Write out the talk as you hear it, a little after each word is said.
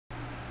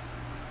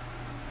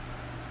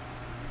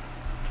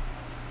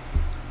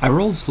I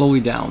rolled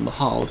slowly down the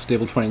hall of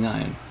Stable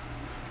 29,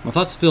 my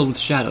thoughts filled with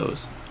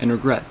shadows and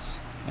regrets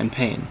and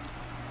pain.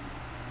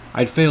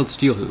 I'd failed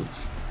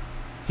Steelhooves.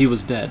 He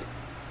was dead,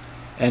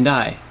 and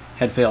I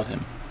had failed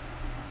him.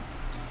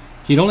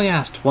 He'd only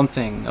asked one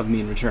thing of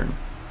me in return.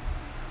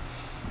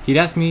 He'd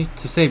asked me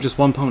to save just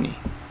one pony.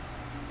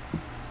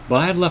 But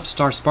I had left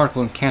Star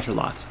Sparkle and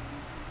Canterlot,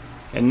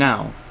 and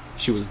now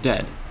she was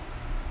dead.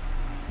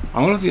 I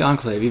wonder if the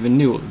Enclave even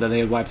knew that they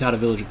had wiped out a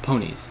village of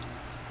ponies.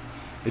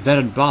 If they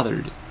had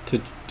bothered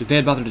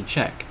to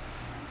check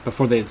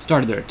before they had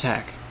started their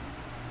attack.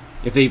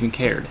 If they even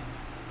cared.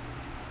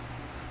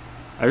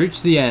 I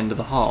reached the end of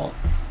the hall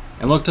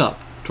and looked up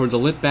toward the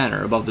lit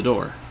banner above the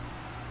door.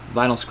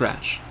 Vinyl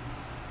scratch.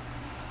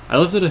 I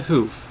lifted a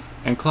hoof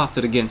and clopped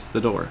it against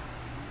the door.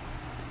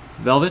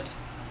 Velvet?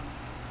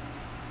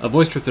 A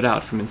voice drifted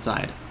out from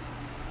inside.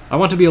 I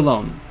want to be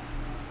alone.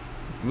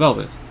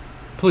 Velvet,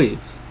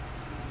 please.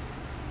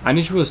 I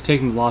knew she was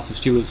taking the loss of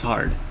Steelhooves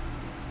hard,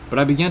 but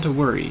I began to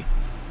worry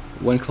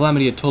when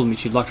Calamity had told me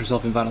she'd locked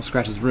herself in Vinyl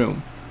Scratch's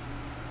room.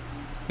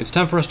 It's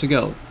time for us to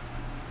go.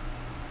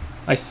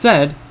 I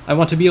said I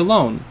want to be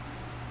alone,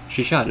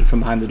 she shouted from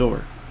behind the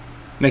door,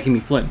 making me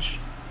flinch.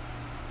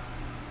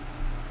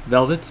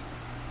 Velvet?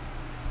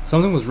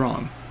 Something was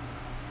wrong.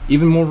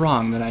 Even more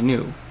wrong than I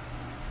knew.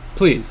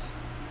 Please,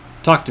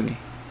 talk to me.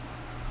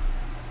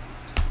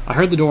 I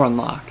heard the door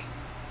unlock.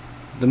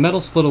 The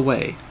metal slid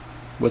away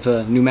with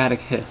a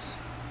pneumatic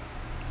hiss.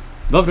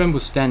 Velvet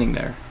was standing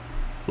there,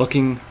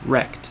 looking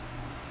wrecked,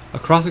 a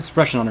cross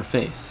expression on her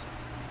face.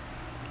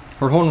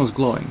 Her horn was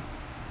glowing.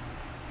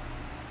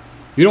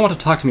 You don't want to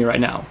talk to me right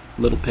now,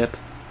 little Pip.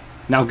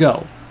 Now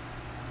go.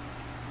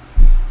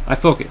 I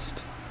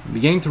focused,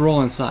 beginning to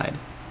roll inside.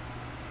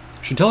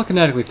 She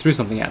telekinetically threw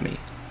something at me,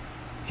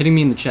 hitting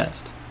me in the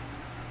chest.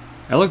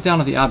 I looked down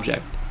at the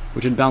object,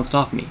 which had bounced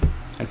off me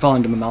and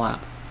fallen into my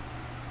lap.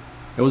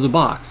 It was a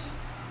box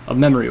of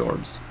memory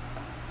orbs.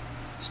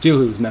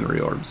 Steelhooves memory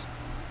orbs.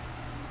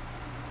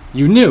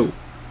 You knew,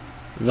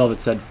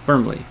 Velvet said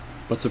firmly,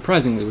 but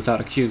surprisingly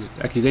without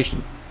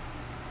accusation.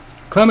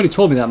 Calamity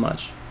told me that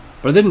much,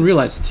 but I didn't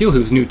realize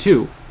Steelhooves knew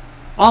too.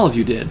 All of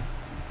you did.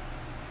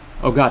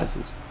 Oh,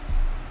 goddesses.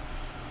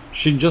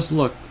 She'd just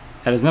looked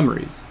at his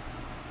memories.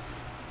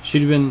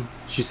 She'd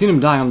seen him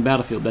die on the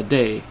battlefield that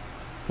day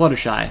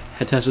Fluttershy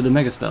had tested the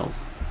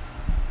megaspells.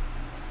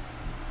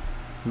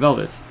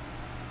 Velvet,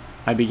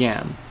 I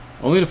began,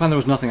 only to find there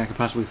was nothing I could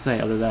possibly say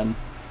other than,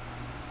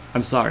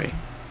 I'm sorry.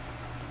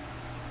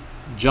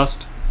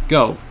 Just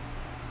go.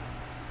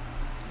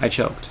 I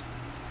choked.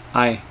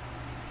 I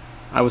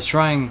was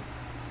trying...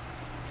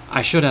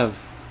 I should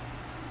have...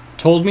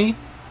 Told me?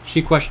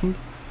 She questioned,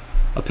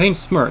 a pained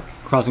smirk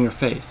crossing her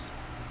face.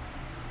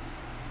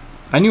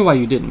 I knew why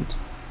you didn't.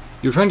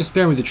 You were trying to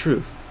spare me the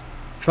truth.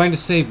 Trying to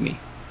save me.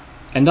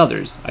 And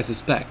others, I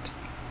suspect.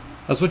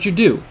 That's what you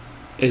do,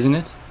 isn't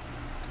it?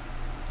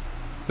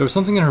 There was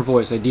something in her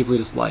voice I deeply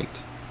disliked.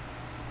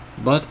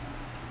 But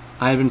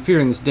I had been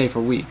fearing this day for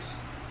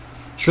weeks.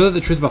 Sure that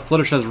the truth about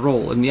Fluttershy's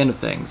role in the end of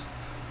things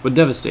would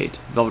devastate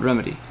Velvet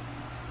Remedy.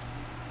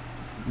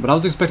 But I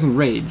was expecting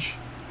rage,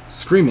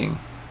 screaming,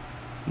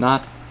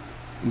 not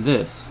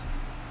this.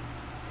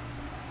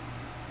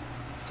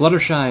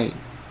 Fluttershy,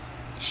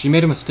 she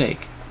made a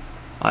mistake,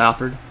 I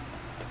offered,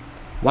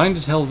 wanting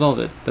to tell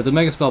Velvet that the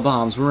Megaspell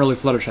bombs were really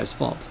Fluttershy's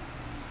fault,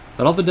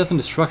 that all the death and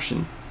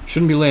destruction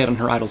shouldn't be laid on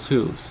her idol's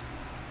hooves.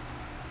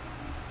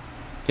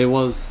 It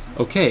was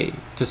okay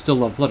to still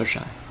love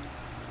Fluttershy.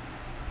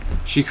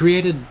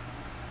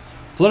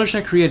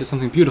 Fluttershy created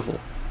something beautiful,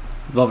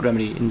 Velvet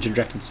Remedy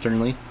interjected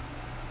sternly,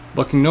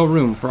 blocking no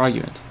room for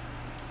argument.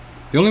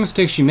 The only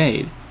mistake she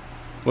made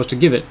was to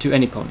give it to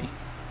any pony.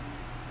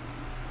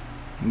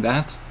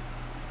 That?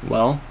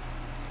 Well,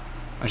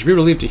 I should be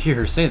relieved to hear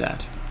her say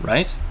that,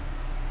 right?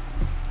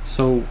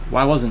 So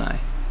why wasn't I?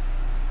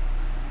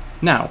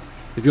 Now,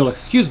 if you'll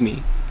excuse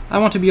me, I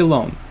want to be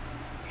alone,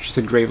 she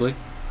said gravely.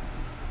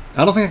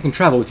 I don't think I can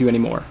travel with you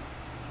anymore.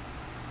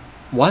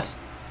 What?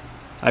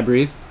 I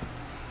breathed,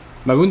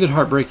 my wounded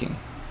heart breaking.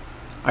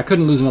 I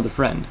couldn't lose another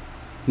friend.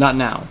 Not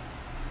now.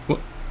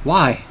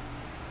 Why?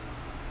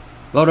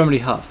 Velvet Remedy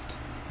huffed,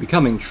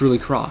 becoming truly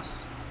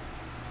cross.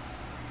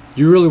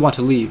 You really want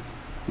to leave,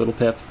 little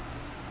Pip.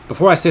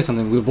 Before I say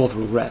something we'll both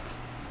regret.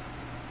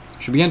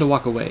 She began to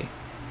walk away,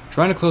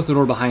 trying to close the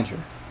door behind her.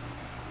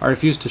 I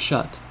refused to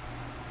shut,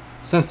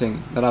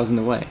 sensing that I was in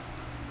the way.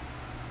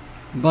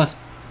 But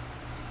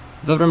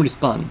Velvet Remedy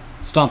spun,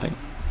 stomping.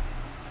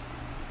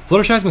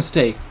 Fluttershy's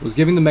mistake was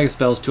giving the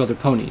megaspells to other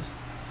ponies.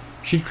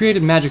 She'd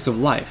created magics of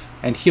life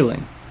and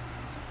healing.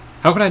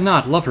 How could I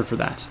not love her for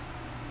that?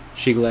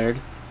 She glared.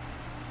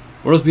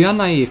 Or it was beyond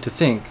naive to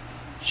think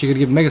she could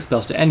give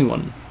megaspells to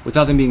anyone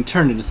without them being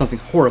turned into something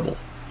horrible.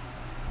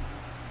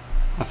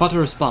 I fought to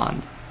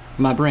respond,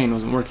 but my brain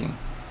wasn't working.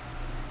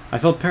 I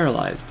felt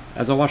paralyzed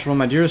as I watched one of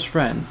my dearest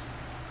friends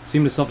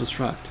seem to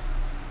self-destruct.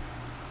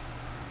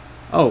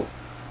 Oh,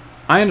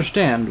 I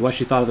understand why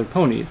she thought other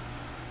ponies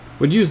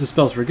would use the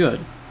spells for good.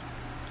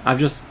 I've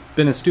just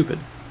been as stupid.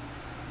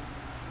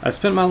 I've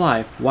spent my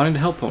life wanting to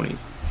help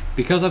ponies,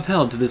 because I've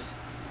held to this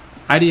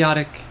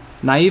idiotic,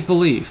 naive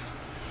belief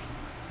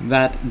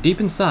that deep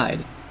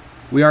inside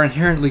we are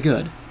inherently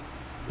good,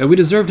 that we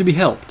deserve to be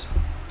helped,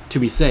 to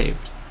be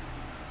saved.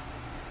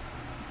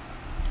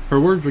 Her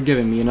words were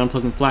giving me an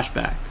unpleasant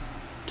flashbacks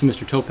to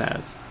Mr.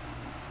 Topaz.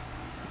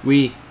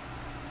 We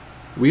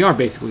are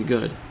basically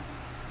good.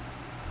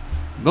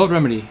 Velvet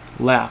Remedy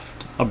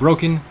laughed, a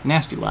broken,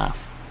 nasty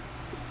laugh.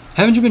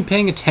 Haven't you been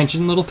paying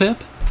attention, little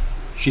Pip?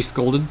 She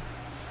scolded.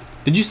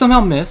 Did you somehow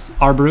miss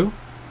our brew?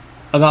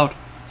 About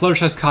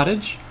Fluttershy's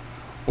cottage?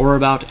 Or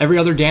about every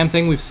other damn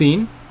thing we've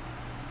seen?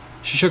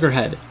 She shook her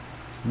head.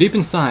 Deep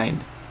inside,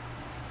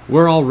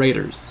 we're all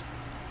raiders.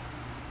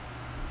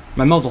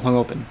 My muzzle hung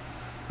open.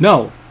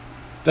 No,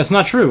 that's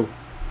not true.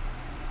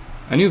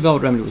 I knew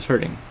Velvet Remedy was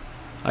hurting.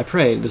 I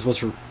prayed this was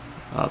her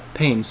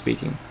pain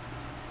speaking.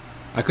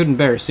 I couldn't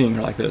bear seeing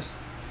her like this.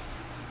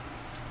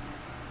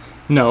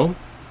 No,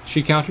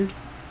 she countered.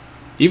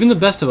 Even the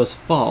best of us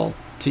fall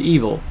to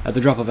evil at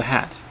the drop of a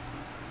hat.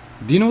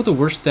 Do you know what the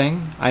worst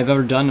thing I've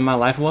ever done in my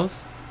life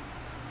was?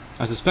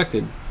 I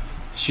suspected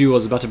she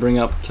was about to bring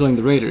up killing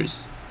the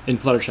raiders in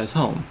Fluttershy's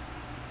home.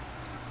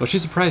 But she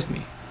surprised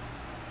me.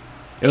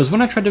 It was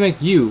when I tried to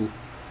make you,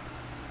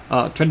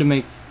 tried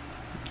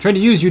to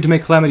use you to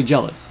make Calamity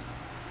jealous.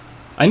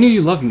 I knew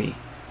you loved me,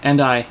 and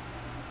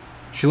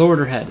She lowered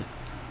her head.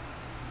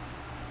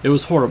 It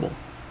was horrible.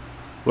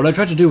 What I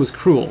tried to do was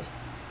cruel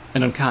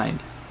and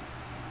unkind.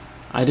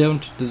 I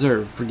don't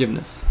deserve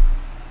forgiveness.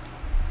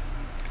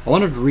 I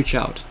wanted to reach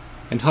out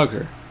and hug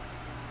her,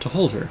 to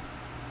hold her.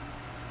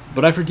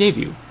 But I forgave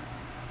you,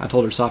 I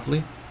told her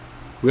softly.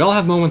 We all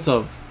have moments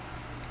of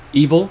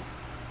evil,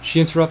 she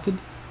interrupted.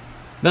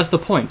 That's the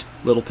point,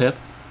 little Pip.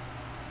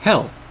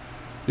 Hell,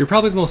 you're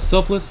probably the most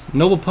selfless,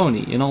 noble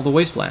pony in all the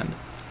wasteland.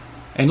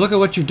 And look at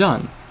what you've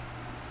done.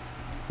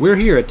 We're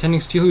here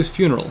attending Steelhoove's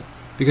funeral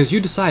because you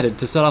decided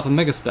to set off a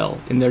megaspell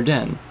in their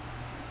den.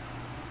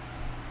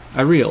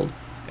 I reeled,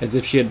 as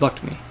if she had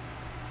bucked me.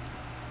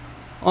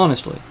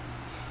 Honestly,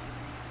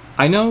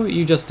 I know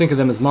you just think of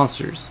them as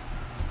monsters,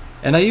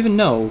 and I even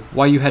know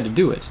why you had to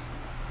do it.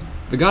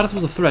 The goddess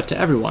was a threat to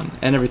everyone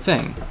and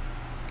everything,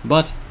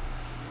 but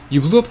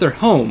you blew up their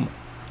home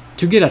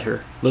to get at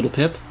her, little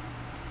Pip.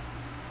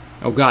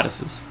 Oh,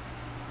 goddesses.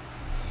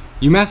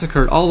 You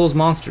massacred all those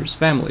monsters'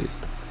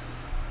 families,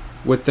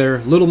 with their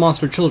little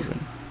monster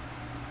children.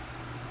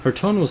 Her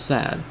tone was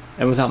sad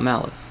and without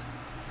malice,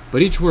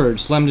 but each word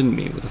slammed into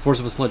me with the force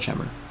of a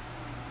sledgehammer.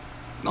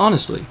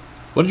 Honestly,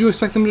 what did you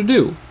expect them to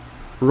do?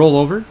 Roll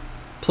over?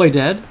 Play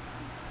dead?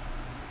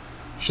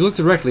 She looked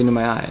directly into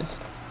my eyes.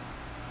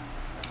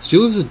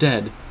 Steelhooves is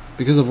dead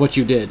because of what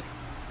you did.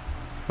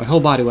 My whole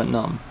body went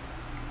numb.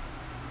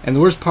 And the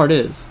worst part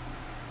is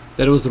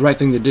that it was the right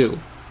thing to do.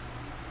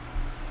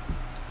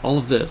 All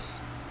of this,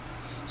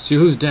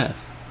 Steelhoove's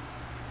death,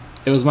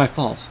 it was my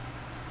fault.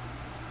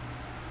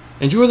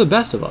 And you are the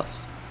best of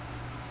us.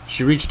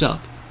 She reached up,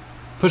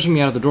 pushing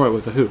me out of the door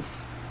with a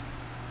hoof.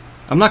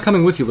 I'm not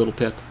coming with you, little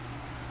Pip.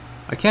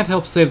 I can't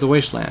help save the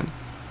wasteland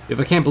if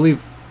I can't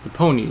believe the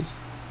ponies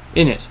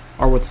in it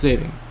are worth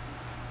saving.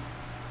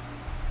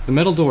 The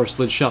metal door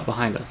slid shut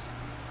behind us.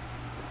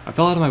 I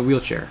fell out of my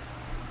wheelchair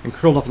and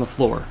curled up on the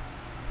floor,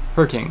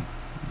 hurting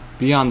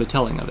beyond the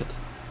telling of it.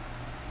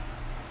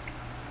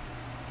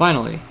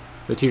 Finally,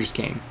 the tears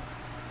came,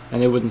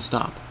 and they wouldn't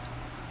stop.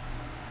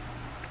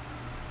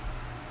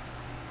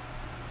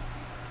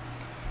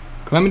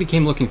 Calamity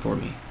came looking for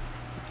me.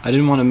 I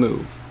didn't want to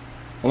move.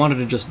 I wanted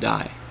to just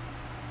die.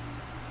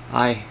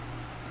 I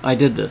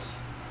did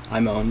this, I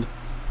moaned,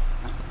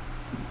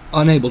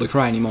 unable to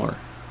cry anymore.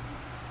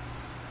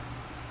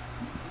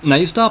 Now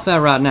you stop that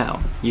right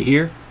now, you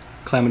hear?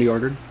 Calamity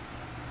ordered.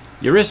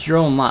 You risked your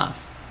own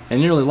life, and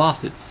nearly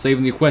lost it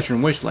saving the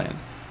Equestrian wasteland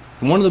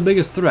from one of the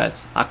biggest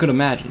threats I could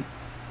imagine.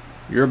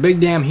 You're a big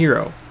damn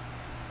hero,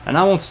 and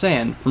I won't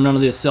stand for none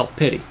of this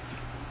self-pity.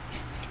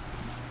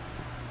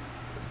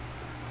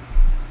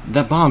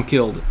 That bomb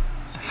killed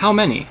how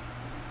many?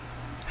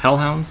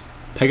 Hellhounds?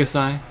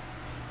 Pegasi?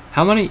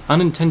 How many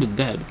unintended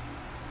dead?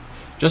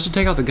 Just to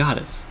take out the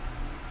goddess.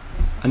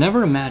 I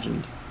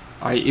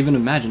even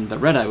imagined that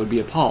Red-Eye would be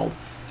appalled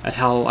at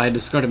how I had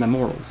discarded my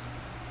morals.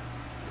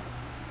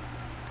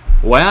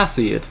 The way I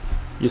see it,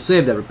 you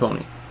saved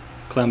everypony,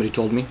 Calamity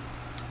told me.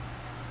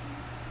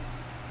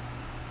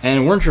 And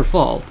it weren't your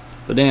fault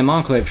the damn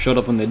Enclave showed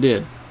up when they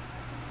did.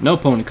 No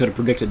pony could have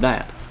predicted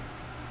that.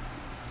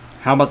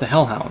 How about the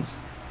Hellhounds?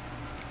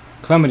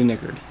 Calamity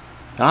nickered.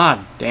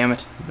 Ah, damn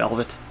it,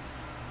 Velvet.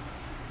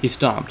 He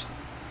stomped.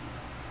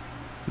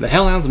 The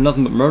Hellhounds are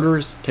nothing but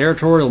murderous,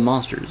 territorial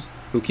monsters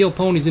who kill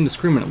ponies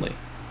indiscriminately.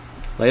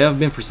 They have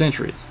been for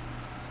centuries.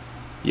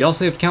 Y'all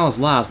saved countless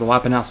lives by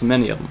wiping out so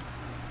many of them.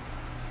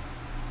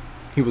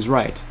 He was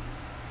right,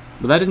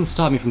 but that didn't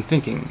stop me from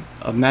thinking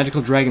of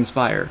magical dragon's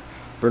fire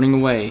burning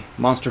away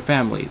monster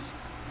families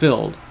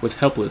filled with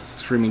helpless,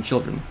 screaming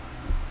children.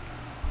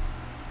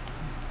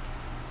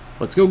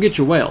 Let's go get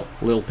your whale,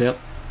 little Pip.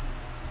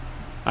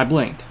 I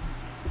blinked,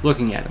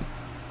 looking at him.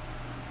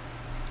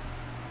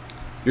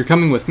 You're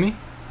coming with me?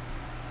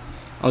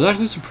 I was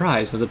actually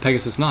surprised that the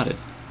Pegasus nodded.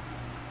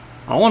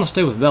 I want to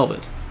stay with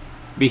Velvet.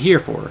 Be here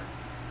for her,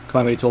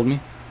 Calamity told me,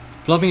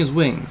 fluffing his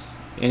wings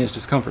in his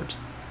discomfort.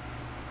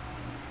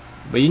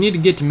 But you need to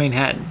get to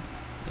Manhattan,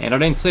 and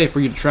it ain't safe for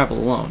you to travel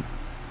alone.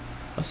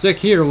 A sick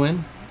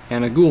heroine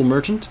and a ghoul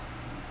merchant?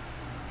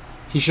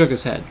 He shook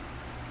his head.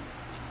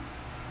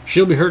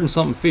 She'll be hurting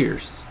something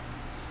fierce.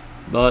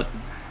 But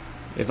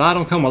if I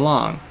don't come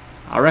along,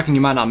 I reckon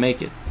you might not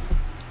make it.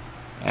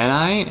 And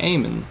I ain't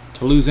aiming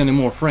to lose any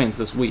more friends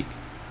this week.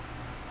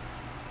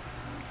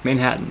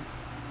 Manhattan.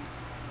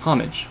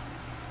 Homage.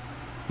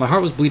 My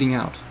heart was bleeding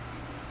out.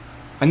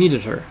 I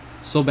needed her,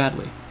 so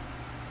badly.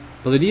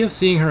 But the idea of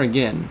seeing her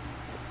again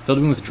filled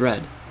me with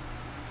dread.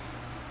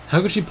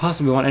 How could she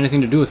possibly want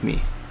anything to do with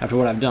me after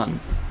what I've done?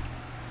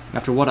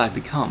 After what I've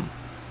become?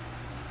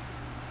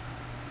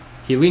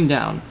 He leaned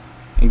down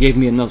and gave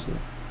me a nuzzle.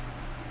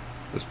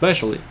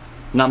 Especially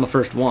not my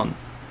first one.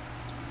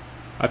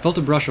 I felt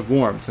a brush of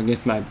warmth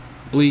against my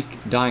bleak,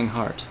 dying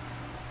heart.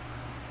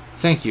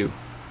 Thank you.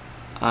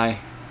 I'm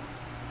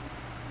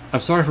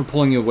sorry for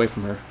pulling you away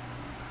from her.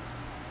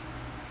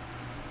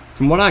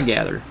 From what I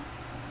gather,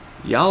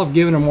 y'all have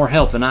given her more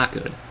help than I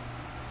could.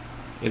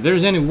 If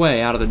there's any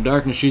way out of the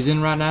darkness she's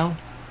in right now,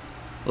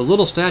 those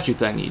little statue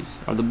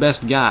thingies are the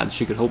best guides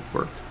she could hope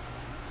for.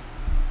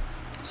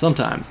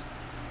 Sometimes,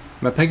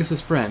 my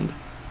Pegasus friend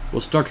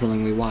was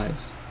startlingly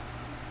wise.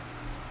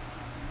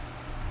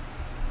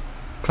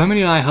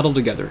 Calamity and I huddled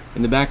together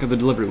in the back of the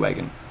delivery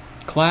wagon,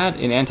 clad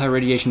in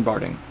anti-radiation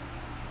barding.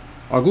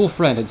 Our ghoul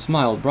friend had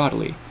smiled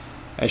broadly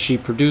as she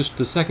produced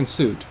the second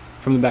suit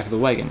from the back of the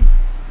wagon,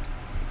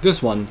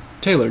 this one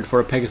tailored for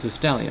a Pegasus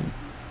stallion.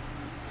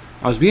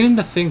 I was beginning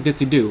to think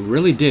Ditzy-Doo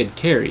really did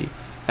carry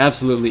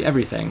absolutely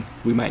everything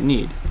we might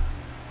need.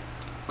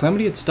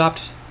 Calamity had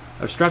strapped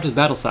his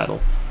battle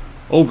saddle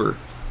over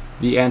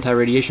the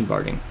anti-radiation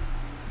barding,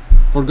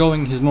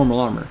 foregoing his normal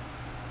armor.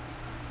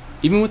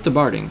 Even with the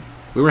barding,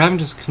 we were having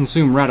to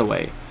consume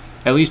Radaway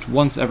at least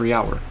once every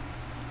hour.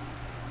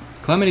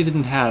 Calamity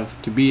didn't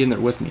have to be in there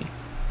with me,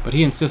 but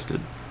he insisted.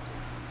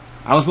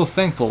 I was both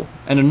thankful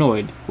and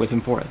annoyed with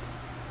him for it.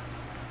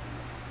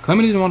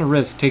 Calamity didn't want to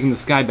risk taking the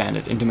Sky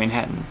Bandit into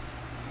Manhattan.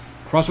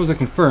 Crossroads had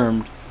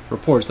confirmed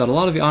reports that a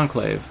lot of the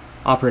Enclave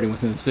operating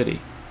within the city.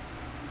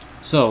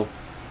 So,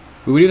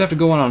 we would either have to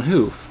go on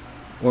hoof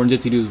or in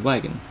Ditzy-Doo's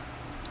wagon.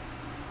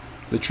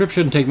 The trip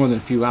shouldn't take more than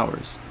a few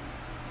hours.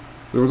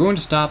 We were going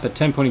to stop at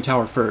 10 Pony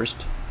Tower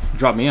first,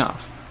 drop me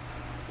off.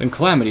 Then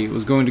Calamity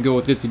was going to go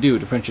with Ditzy-Doo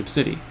to Friendship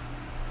City.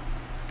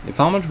 If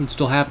Homage would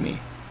still have me,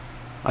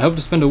 I hoped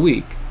to spend a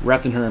week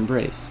wrapped in her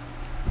embrace.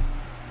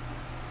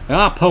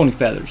 Ah, pony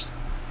feathers,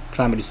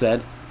 Calamity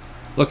said,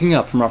 looking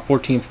up from our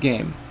 14th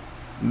game.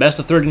 Best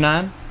of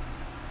 39?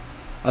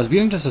 I was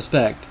beginning to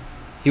suspect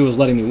he was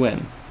letting me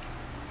win.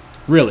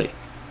 Really,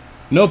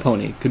 no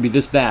pony could be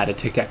this bad at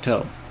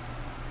tic-tac-toe.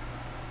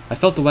 I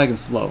felt the wagon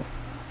slow.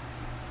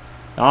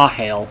 Ah,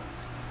 hell,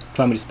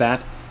 Calamity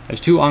spat, as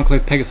two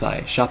Enclave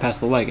Pegasi shot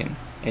past the wagon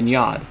and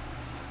yawed,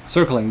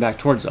 circling back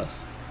towards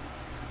us.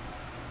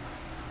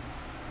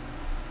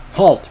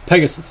 Halt,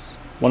 Pegasus,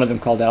 one of them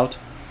called out,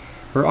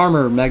 her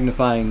armor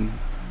magnifying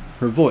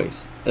her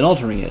voice and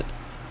altering it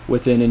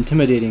with an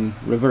intimidating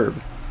reverb.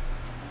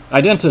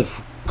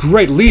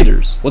 Great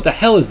leaders! What the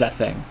hell is that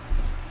thing?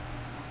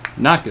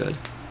 Not good.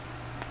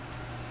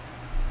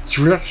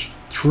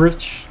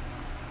 Tritch.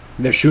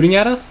 They're shooting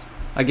at us?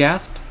 I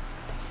gasped.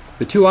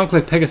 The two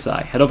Enclave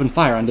Pegasi had opened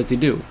fire on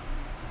Ditzy-Doo.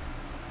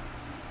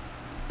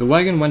 The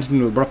wagon went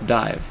into an abrupt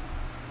dive.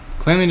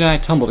 Calamity and I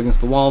tumbled against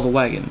the wall of the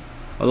wagon,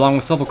 along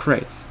with several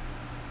crates,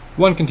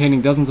 one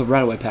containing dozens of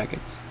Radaway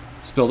packets,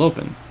 spilled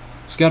open,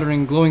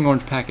 scattering glowing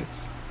orange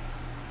packets.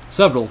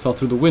 Several fell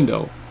through the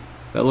window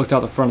that looked out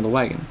the front of the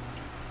wagon.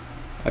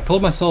 I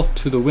pulled myself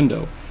to the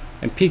window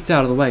and peeked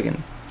out of the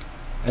wagon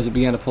as it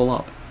began to pull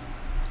up,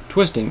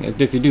 twisting as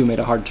Ditzy-Doo made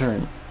a hard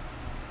turn.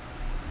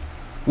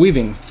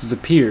 Weaving through the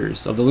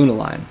piers of the Luna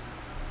line,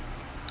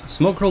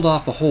 smoke curled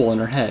off a hole in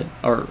her head,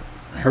 or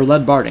her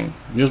lead barding,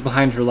 just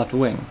behind her left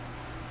wing,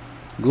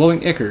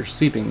 glowing ichor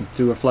seeping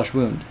through a flesh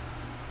wound.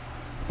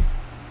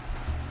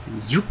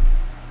 Zoop!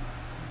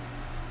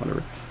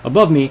 Whatever.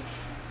 Above me,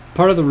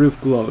 part of the roof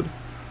glowed,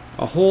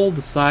 a hole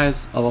the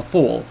size of a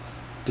foal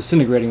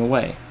disintegrating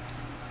away.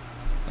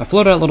 I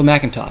floated out Little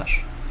Macintosh,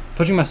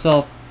 pushing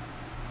myself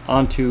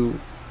onto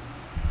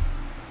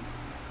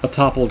a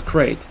toppled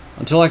crate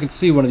until I could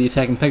see one of the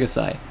attacking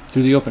Pegasi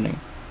through the opening.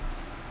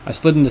 I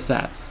slid into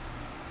Sats.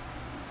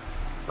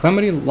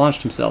 Calamity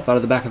launched himself out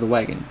of the back of the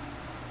wagon,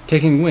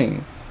 taking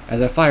wing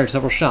as I fired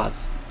several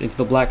shots into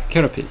the black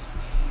carapace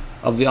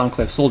of the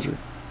Enclave soldier.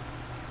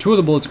 Two of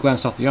the bullets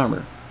glanced off the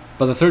armor,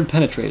 but the third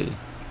penetrated.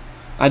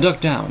 I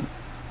ducked down,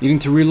 needing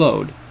to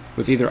reload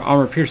with either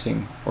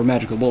armor-piercing or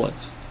magical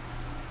bullets.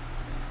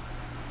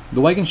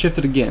 The wagon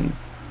shifted again,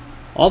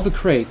 all the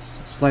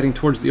crates sliding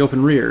towards the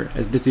open rear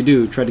as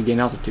Ditzy-Doo tried to gain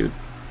altitude.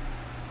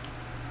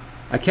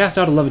 I cast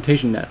out a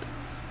levitation net,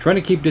 trying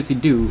to keep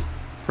Ditzy-Doo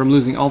from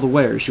losing all the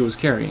wares she was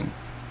carrying.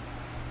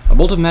 A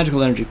bolt of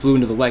magical energy flew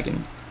into the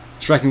wagon,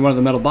 striking one of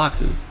the metal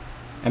boxes,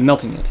 and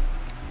melting it,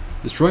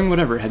 destroying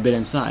whatever had been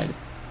inside.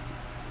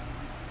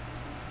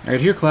 I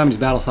could hear Calamity's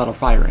battle saddle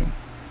firing.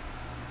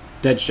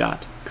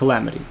 Deadshot.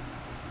 Calamity.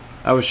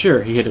 I was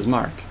sure he hit his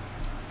mark.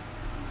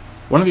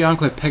 One of the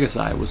Enclave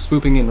Pegasi was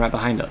swooping in right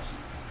behind us.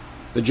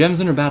 The gems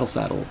in her battle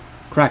saddle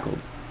crackled,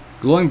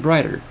 glowing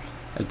brighter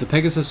as the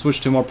Pegasus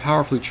switched to more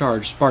powerfully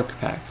charged spark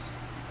packs.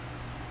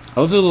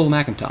 I lifted a little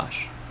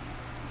Macintosh.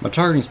 My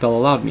targeting spell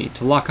allowed me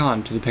to lock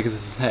on to the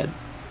Pegasus's head.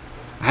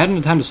 I hadn't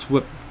had time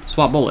to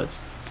swap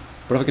bullets,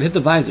 but if I could hit the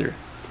visor,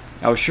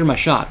 I was sure my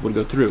shot would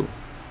go through.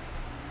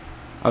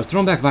 I was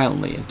thrown back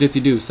violently as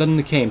Ditzy-Doo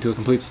suddenly came to a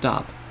complete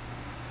stop.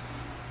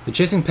 The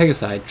chasing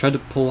Pegasi tried to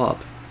pull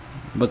up,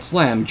 but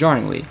slammed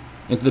jarringly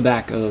into the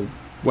back of the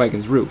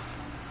wagon's roof.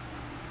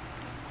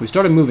 We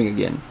started moving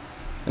again,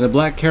 and the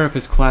black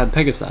carapace-clad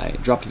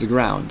Pegasi dropped to the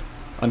ground,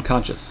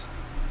 unconscious.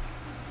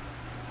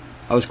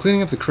 I was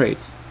cleaning up the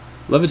crates,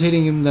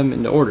 levitating them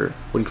into order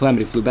when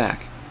Calamity flew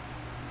back.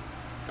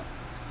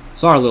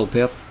 "Sorry, little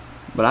Pip,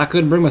 but I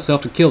couldn't bring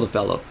myself to kill the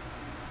fellow,"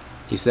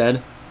 he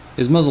said,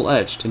 his muzzle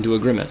etched into a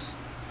grimace.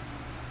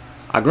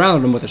 "I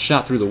grounded him with a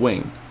shot through the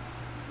wing,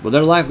 but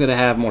they're likely to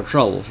have more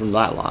trouble from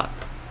that lot."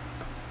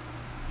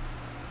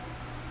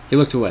 He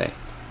looked away.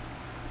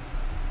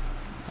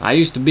 "I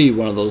used to be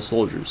one of those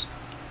soldiers."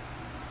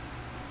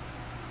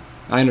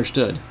 I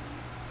understood.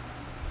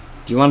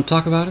 "Do you want to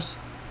talk about it?"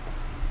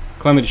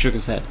 Calamity shook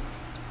his head.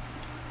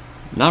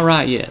 "Not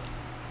right yet.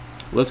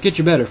 Let's get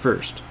you better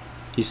first,"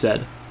 he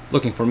said,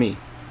 looking for me.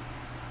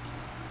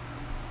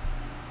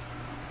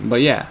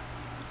 "But yeah,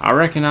 I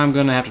reckon I'm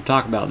gonna have to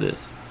talk about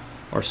this,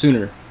 or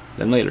sooner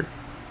than later."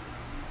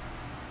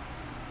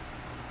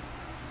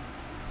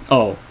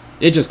 "Oh,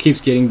 it just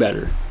keeps getting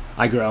better,"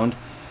 I groaned,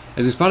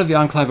 as we spotted the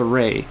Enclave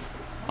array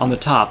on the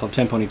top of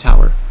Tenpony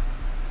Tower.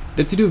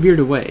 Ditzy-Doo veered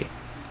away,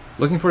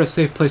 looking for a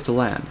safe place to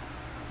land,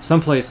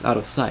 someplace out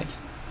of sight.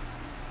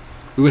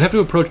 We would have to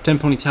approach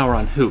Tenpony Tower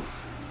on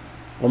hoof,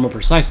 or more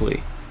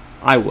precisely,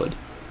 I would.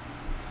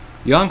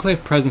 The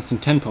Enclave presence in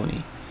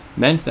Tenpony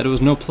meant that it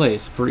was no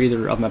place for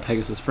either of my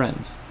Pegasus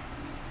friends.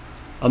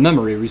 A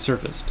memory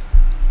resurfaced.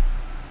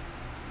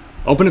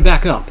 "Open it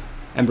back up,"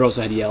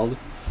 Ambrosa had yelled,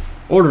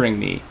 ordering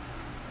me,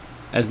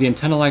 as the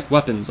antenna-like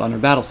weapons on her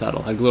battle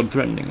saddle had glowed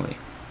threateningly.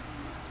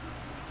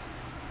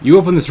 "You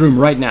open this room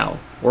right now,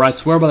 or I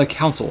swear by the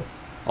Council,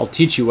 I'll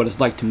teach you what it's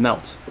like to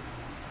melt."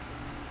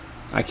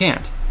 "I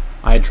can't,"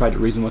 I had tried to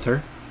reason with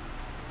her.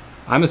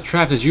 "I'm as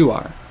trapped as you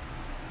are.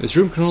 This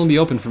room can only be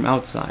opened from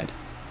outside.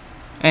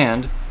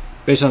 And,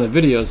 based on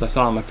the videos I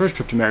saw on my first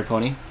trip to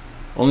Merrypony,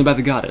 only by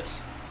the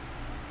goddess."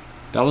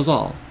 That was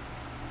all.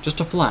 Just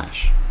a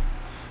flash.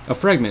 A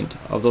fragment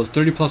of those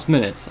 30-plus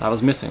minutes I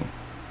was missing.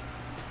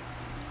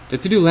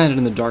 Ditzy-Doo landed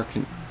in the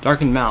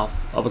darkened mouth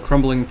of a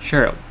crumbling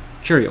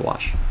chariot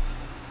wash.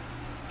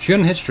 She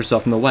unhitched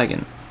herself from the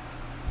wagon,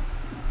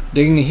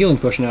 digging a healing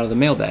potion out of the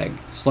mailbag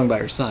slung by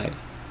her side.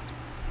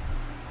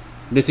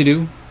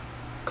 "Ditzy-Doo?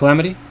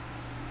 Calamity?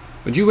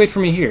 Would you wait for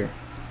me here?"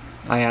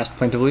 I asked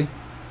plaintively.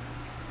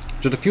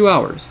 "Just a few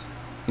hours,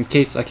 in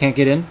case I can't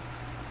get in,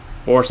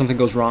 or something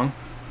goes wrong,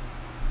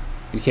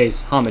 in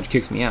case Homage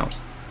kicks me out."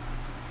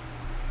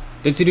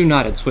 Ditzy-Doo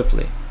nodded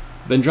swiftly,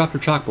 then dropped her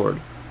chalkboard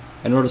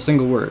and wrote a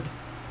single word.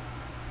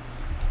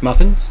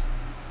 "Muffins?"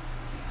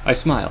 I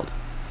smiled.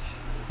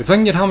 "If I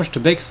can get Homage to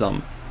bake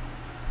some,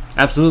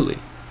 absolutely."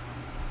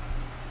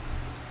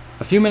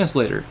 A few minutes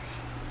later,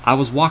 I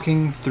was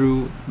walking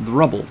through the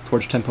rubble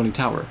towards Tenpony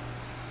Tower.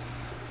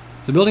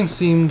 The building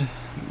seemed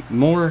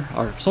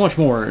so much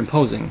more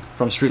imposing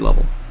from street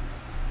level.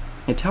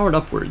 It towered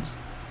upwards,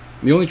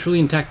 the only truly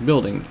intact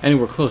building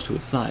anywhere close to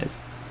its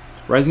size,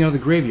 rising out of the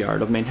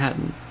graveyard of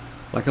Manhattan,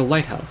 like a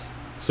lighthouse,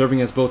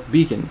 serving as both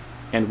beacon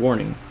and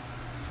warning.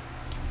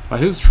 My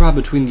hooves trod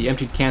between the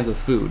emptied cans of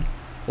food,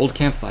 old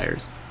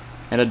campfires,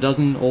 and a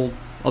dozen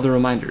other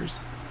reminders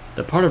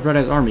that part of Red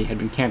Eye's army had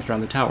been camped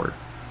around the tower,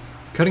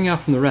 cutting out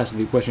from the rest of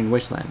the Equestrian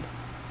wasteland,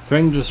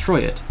 threatening to destroy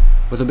it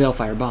with a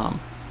balefire bomb.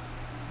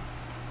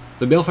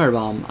 The balefire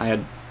bomb I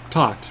had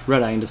talked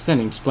Red Eye into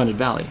sending to Splendid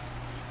Valley,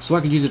 so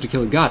I could use it to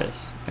kill a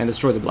goddess and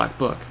destroy the Black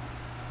Book,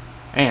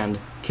 and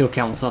kill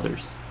countless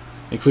others,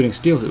 including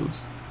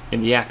Steelhooves,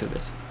 in the act of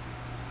it.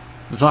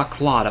 The thought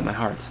clawed at my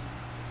heart.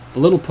 The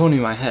little pony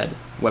in my head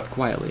wept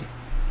quietly.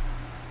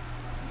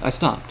 I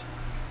stopped,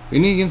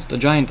 leaning against a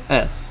giant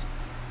S,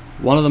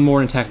 one of the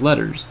more intact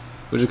letters,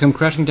 which had come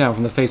crashing down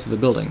from the face of the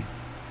building.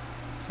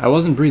 I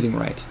wasn't breathing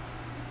right.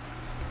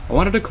 I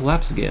wanted to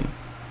collapse again.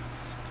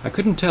 I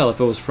couldn't tell if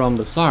it was from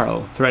the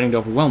sorrow threatening to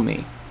overwhelm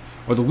me,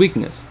 or the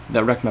weakness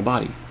that wrecked my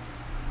body.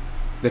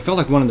 They felt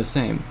like one and the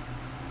same.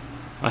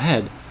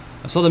 Ahead,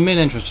 I saw the main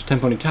entrance to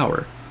Tenpony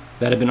Tower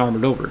that had been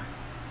armored over.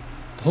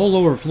 The whole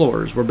lower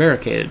floors were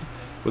barricaded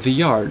with a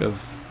yard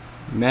of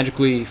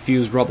magically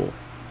fused rubble.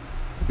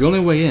 The only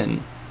way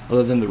in,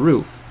 other than the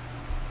roof,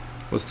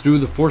 was through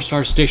the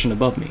 4-star station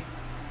above me.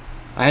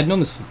 I had known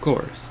this, of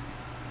course,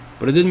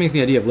 but it didn't make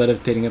the idea of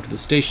levitating up to the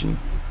station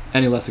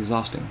any less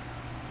exhausting.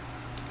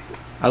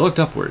 I looked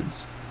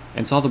upwards,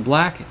 and saw the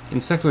black,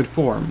 insectoid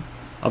form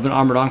of an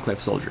armored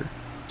Enclave soldier,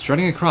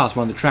 striding across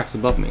one of the tracks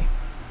above me.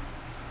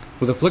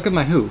 With a flick of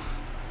my hoof,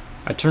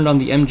 I turned on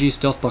the MG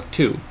Stealth Buck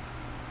 2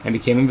 and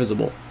became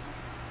invisible.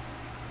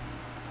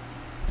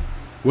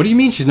 "What do you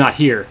mean she's not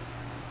here?"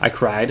 I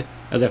cried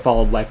as I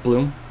followed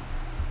Lifebloom.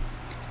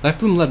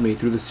 Lifebloom led me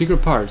through the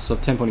secret parts of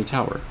Tenpony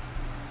Tower,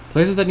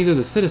 places that neither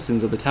the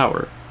citizens of the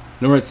tower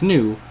nor its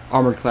new,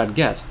 armored-clad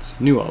guests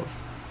knew of.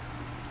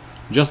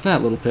 "Just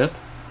that, little Pip,"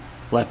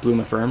 Lifebloom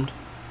affirmed.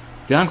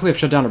 "The Enclave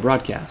shut down a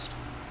broadcast.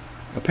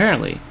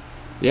 Apparently,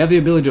 they have the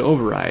ability to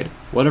override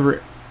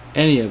whatever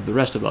any of the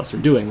rest of us are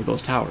doing with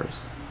those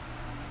towers."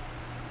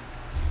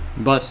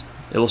 "But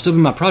it will still be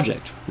my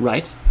project,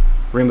 right?"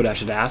 Rainbow Dash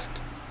had asked.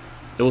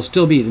 "It will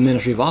still be the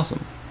Ministry of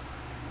Awesome."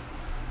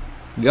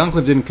 The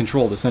Enclave didn't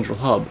control the central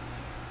hub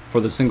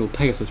for the single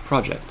Pegasus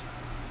project,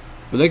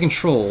 but they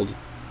controlled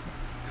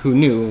who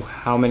knew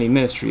how many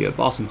Ministry of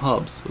Awesome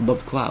hubs above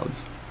the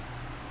clouds.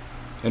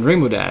 And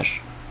Rainbow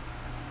Dash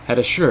had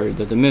assured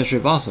that the Ministry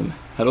of Awesome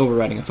had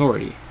overriding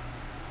authority.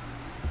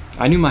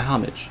 I knew my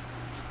homage.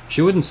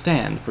 She wouldn't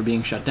stand for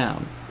being shut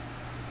down.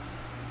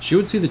 She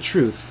would see that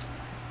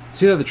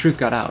the truth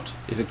got out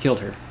if it killed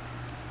her.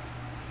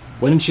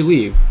 "When did she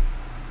leave?"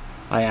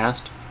 I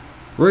asked,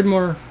 worried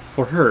more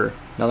for her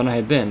now than I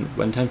had been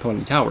when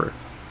Tenpony Tower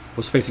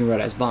was facing Red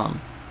Eye's bomb.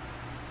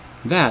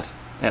 That,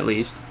 at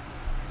least,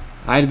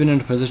 I had been in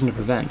a position to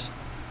prevent.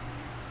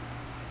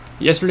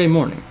 "Yesterday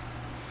morning,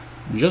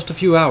 just a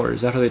few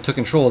hours after they took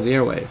control of the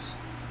airwaves,"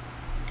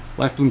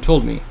 Lifebloom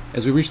told me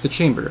as we reached the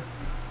chamber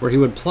where he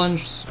would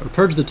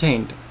purge the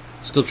taint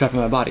still trapped in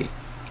my body.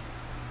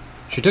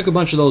 "She took a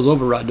bunch of those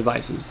override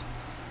devices,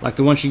 like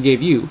the one she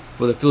gave you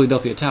for the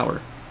Philadelphia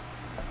Tower.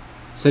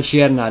 Said she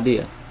had an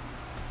idea."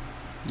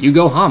 "You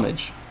go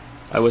homage,"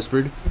 I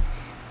whispered,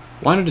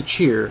 wanted to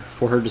cheer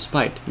for her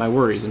despite my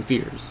worries and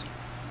fears.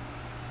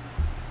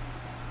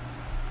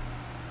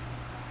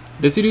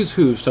 Ditzy-Doo's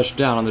hooves touched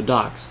down on the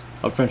docks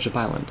of Friendship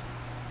Island.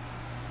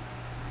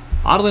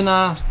 "Oddly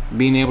nice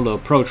being able to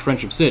approach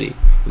Friendship City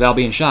without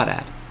being shot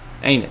at,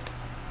 ain't it?"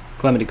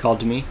 Clemity called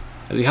to me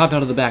as we hopped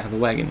out of the back of the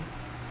wagon.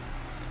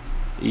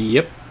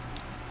 "Yep,"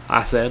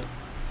 I said,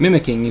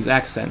 mimicking his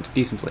accent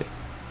decently.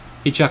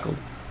 He chuckled.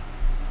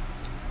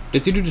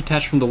 Ditzy-Doo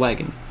detached from the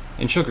wagon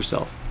and shook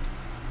herself,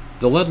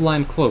 the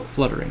lead-lined cloak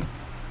fluttering.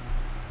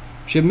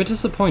 She had been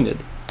disappointed,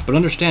 but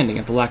understanding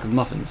at the lack of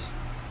muffins.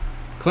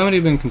 Calamity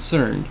had been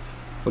concerned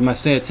when my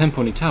stay at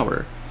Tenpony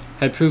Tower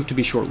had proved to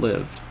be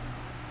short-lived.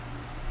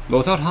 But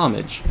without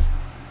homage,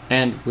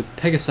 and with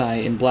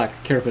Pegasi in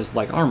black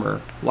carapace-like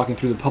armor walking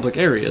through the public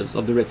areas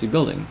of the ritzy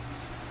building,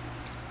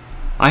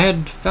 I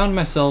had found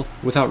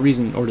myself without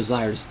reason or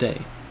desire to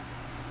stay.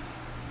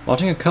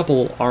 Watching a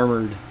couple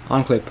armored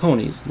Enclave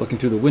ponies looking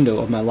through the window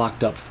of my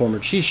locked-up former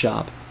cheese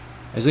shop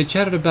as they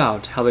chatted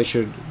about how they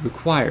should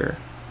require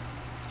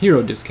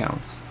hero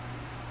discounts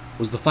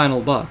was the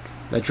final buck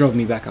that drove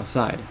me back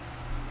outside.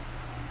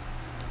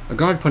 A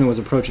guard pony was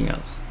approaching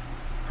us,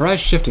 her eyes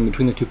shifting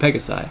between the two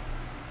Pegasi.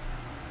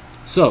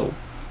 "So,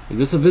 is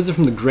this a visit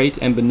from the great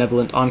and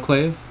benevolent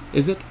Enclave,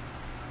 is it?"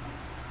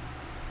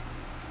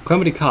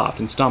 Clemity coughed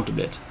and stomped a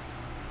bit.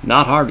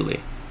 "Not hardly."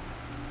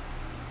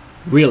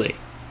 "Really?"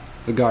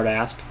 the guard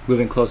asked,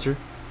 moving closer.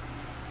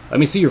 "Let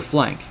me see your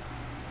flank."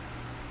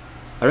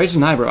 I raised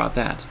an eyebrow at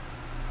that,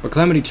 but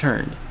Calamity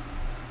turned,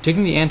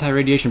 taking the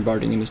anti-radiation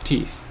barding in his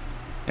teeth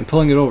and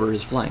pulling it over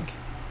his flank,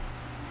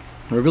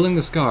 revealing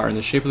the scar in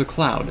the shape of the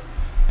cloud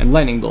and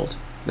lightning bolt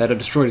that had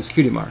destroyed his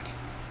cutie mark.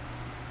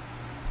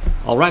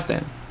 "All right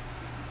then,"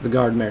 the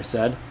guard mare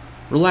said,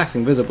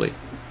 relaxing visibly.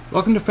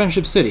 "Welcome to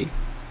Friendship City."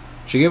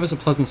 She gave us a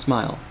pleasant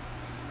smile,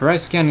 her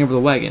eyes scanning over the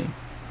wagon,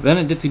 then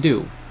at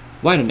Ditzy-Doo,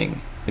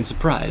 widening in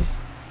surprise.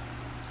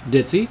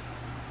 "Ditzy?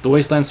 The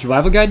Wasteland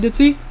Survival Guide,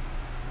 Ditzy?"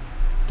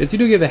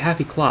 Ditzy-Doo gave a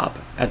happy clop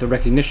at the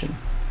recognition.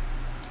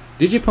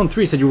 "DJ Pwn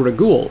 3 said you were a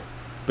ghoul,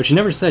 but she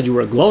never said you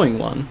were a glowing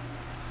one."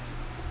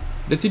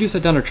 Ditzy-Doo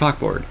set down her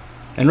chalkboard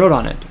and wrote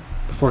on it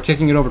before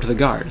kicking it over to the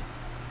guard.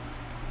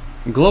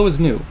 "Glow is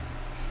new.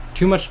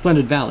 Too much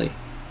Splendid Valley.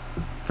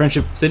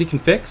 Friendship City can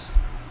fix?"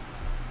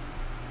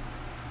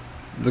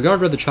 The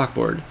guard read the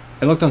chalkboard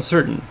and looked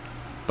uncertain,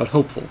 but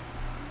hopeful.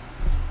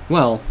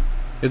 "Well,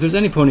 if there's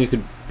any pony who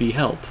could be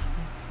help,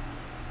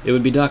 it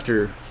would be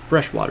Dr.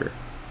 Freshwater.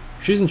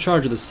 She's in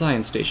charge of the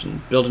science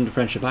station built into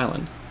Friendship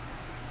Island.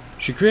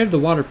 She created the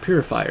water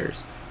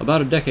purifiers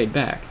about a decade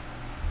back,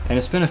 and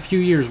has spent a few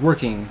years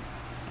working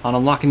on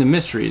unlocking the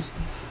mysteries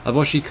of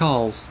what she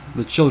calls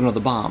the Children of the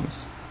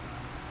Bombs."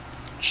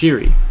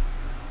 Cheery,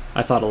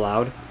 I thought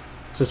aloud,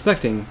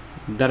 suspecting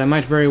that I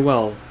might very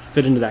well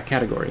fit into that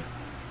category.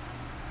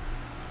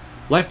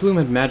 Lifebloom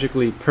had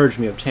magically purged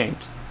me of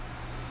taint.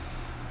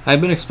 I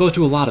had been exposed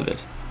to a lot of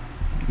it,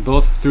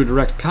 both through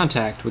direct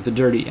contact with the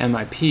dirty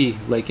MIP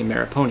lake in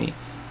Maripony,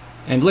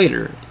 and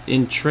later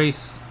in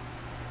trace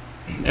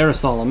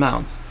aerosol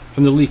amounts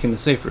from the leak in the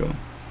safe room.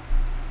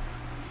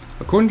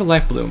 According to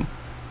Lifebloom,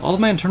 all of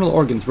my internal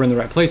organs were in the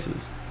right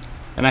places,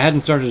 and I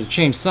hadn't started to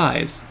change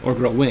size or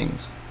grow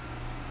wings,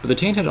 but the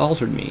taint had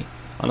altered me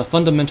on a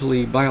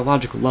fundamentally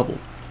biological level.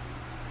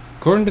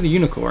 According to the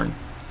unicorn,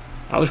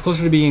 I was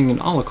closer to being an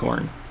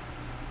alicorn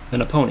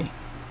than a pony.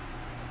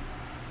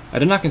 I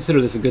did not consider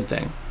this a good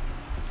thing.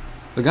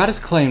 The goddess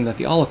claimed that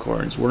the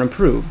alicorns were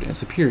improved and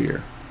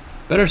superior,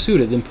 better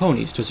suited than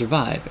ponies to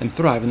survive and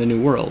thrive in the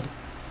new world,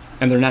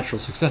 and their natural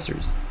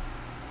successors.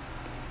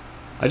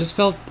 I just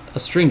felt a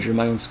stranger in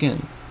my own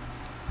skin.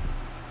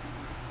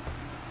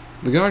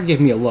 The guard gave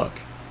me a look.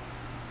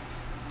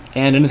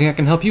 And anything I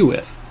can help you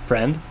with,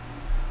 friend?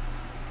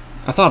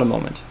 I thought a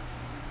moment.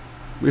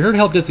 We heard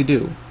help Ditzy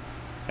do,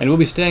 and we'll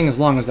be staying as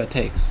long as that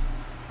takes.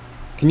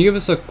 Can you give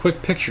us a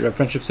quick picture of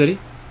Friendship City?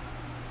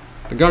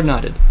 The guard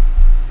nodded.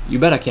 You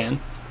bet I can.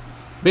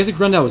 Basic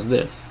rundown was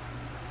this.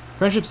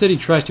 Friendship City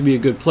tries to be a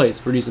good place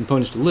for decent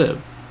ponies to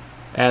live,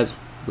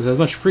 with as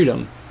much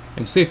freedom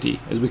and safety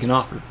as we can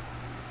offer.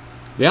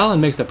 The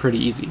island makes that pretty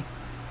easy.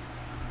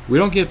 We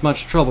don't get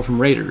much trouble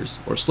from raiders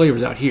or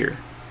slavers out here.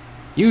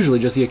 Usually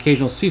just the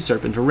occasional sea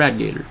serpent or rat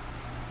gator.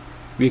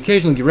 We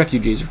occasionally get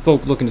refugees or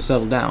folk looking to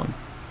settle down.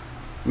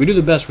 We do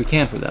the best we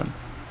can for them,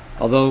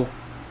 although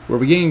we're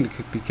beginning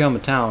to become a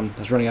town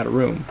that's running out of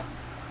room.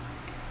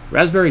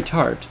 Raspberry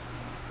Tart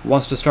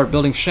wants to start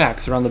building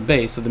shacks around the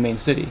base of the main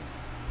city,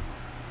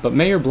 but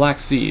Mayor Black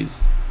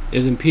Seas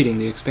is impeding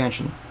the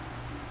expansion.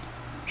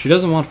 She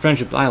doesn't want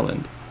Friendship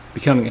Island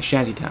becoming a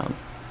shanty town.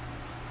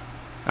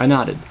 I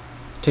nodded,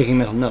 taking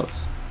mental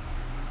notes.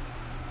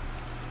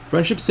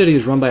 Friendship City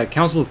is run by a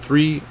council of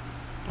 3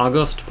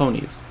 august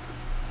ponies.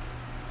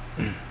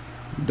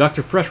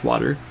 Dr.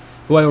 Freshwater,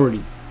 who I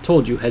already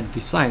told you heads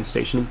the science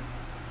station,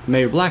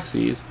 Mayor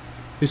Blackseas,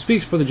 who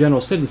speaks for the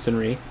general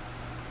citizenry,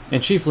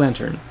 and Chief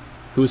Lantern,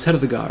 who is head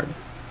of the guard.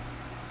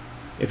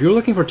 If you're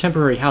looking for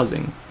temporary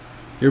housing,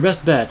 your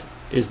best bet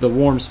is the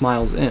Warm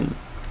Smiles Inn.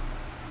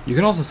 You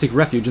can also seek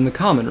refuge in the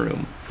common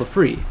room for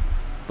free,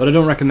 but I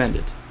don't recommend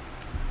it.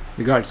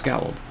 The guard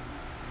scowled.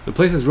 The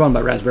place is run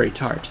by Raspberry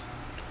Tart.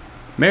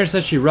 Mayor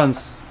says she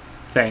runs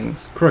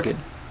things crooked.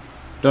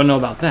 Don't know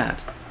about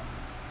that.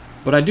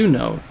 But I do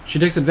know she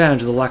takes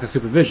advantage of the lack of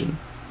supervision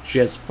she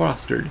has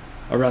fostered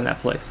around that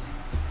place.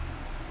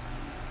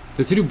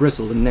 The Tsudu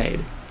bristled and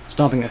neighed,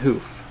 stomping a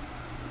hoof.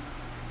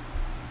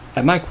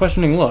 At my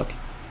questioning look,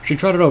 she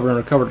trotted over and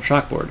recovered a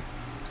chalkboard,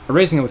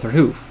 erasing it with her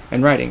hoof,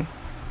 and writing,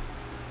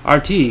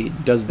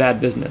 RT does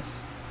bad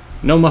business.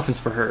 No muffins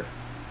for her.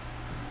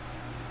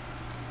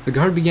 The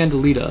guard began to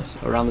lead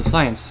us around the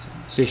science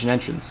station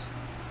entrance,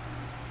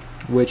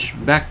 which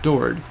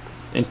backdoored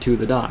into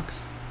the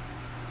docks.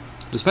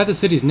 Despite the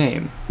city's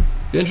name,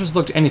 the entrance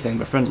looked anything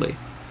but friendly.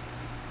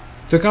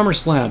 Thick armor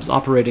slabs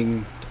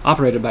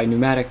operated by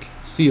pneumatic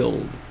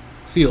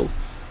seals,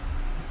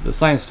 the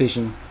science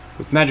station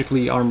with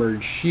magically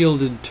armored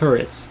shielded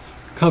turrets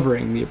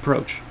covering the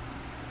approach.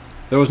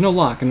 There was no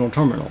lock and no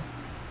terminal,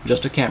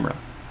 just a camera.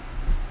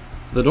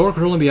 The door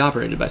could only be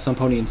operated by some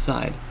pony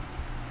inside.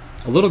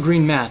 A little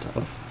green mat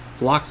of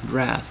phlox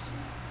grass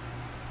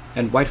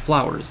and white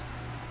flowers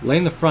lay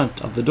in the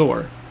front of the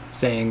door,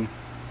 saying,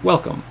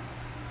 Welcome.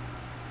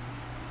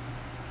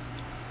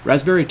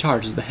 Raspberry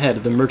Tart is the head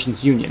of the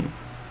Merchants' Union.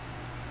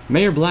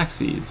 Mayor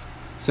Blackseas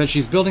says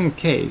she's building a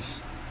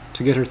case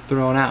to get her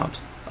thrown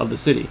out of the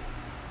city.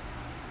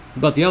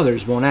 But the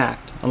others won't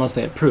act unless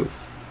they have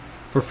proof,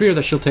 for fear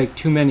that she'll take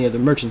too many of the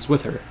merchants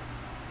with her.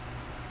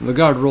 The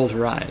guard rolled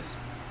her eyes.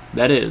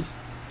 That is,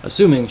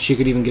 assuming she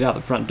could even get out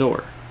the front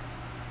door.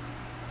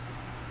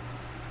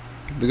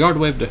 The guard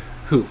waved a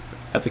hoof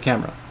at the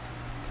camera,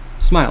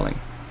 smiling.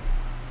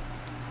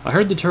 I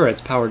heard the turrets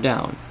power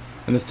down,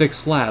 and the thick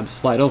slabs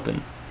slide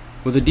open,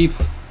 with a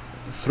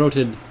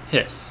deep-throated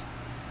hiss.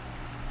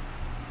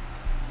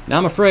 Now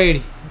I'm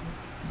afraid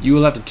you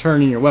will have to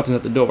turn in your weapons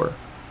at the door,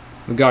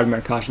 the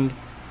guardman cautioned.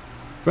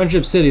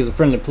 Friendship City is a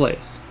friendly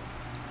place,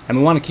 and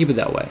we want to keep it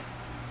that way.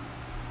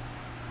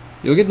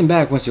 You'll get them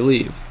back once you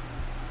leave,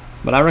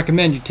 but I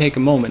recommend you take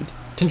a moment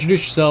to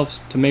introduce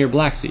yourselves to Mayor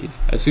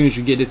Blackseas as soon as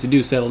you get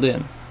Ditzy settled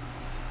in.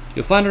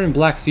 You'll find her in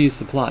Blackseas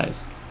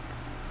Supplies.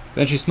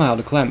 Then she smiled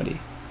at Calamity.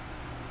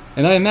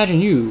 And I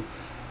imagine you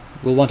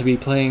will want to be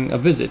paying a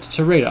visit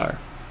to Radar,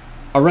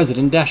 a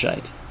resident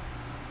Dashite.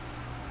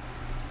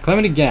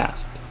 Calamity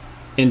gasped,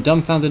 in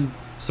dumbfounded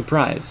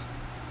surprise.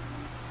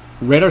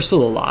 Radar's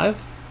still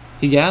alive?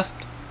 He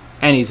gasped.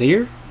 And he's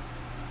here?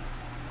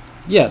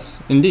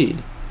 Yes,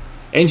 indeed.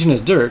 Ancient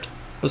as dirt,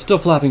 but still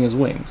flapping his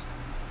wings.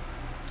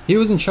 He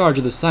was in charge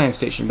of the science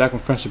station back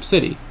when Friendship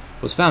City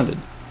was founded.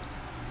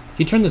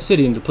 He turned the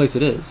city into the place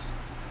it is.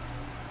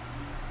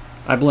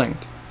 I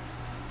blinked,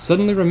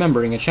 suddenly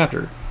remembering a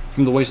chapter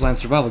from the Wasteland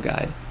Survival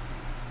Guide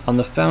on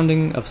the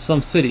founding of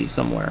some city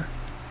somewhere.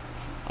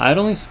 I had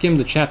only skimmed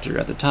the chapter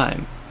at the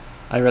time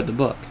I read the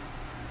book.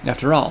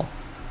 After all,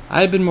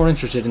 I had been more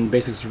interested in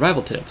basic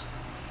survival tips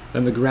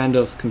than the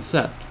grandiose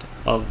concept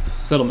of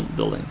settlement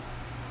building.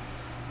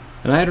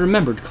 And I had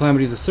remembered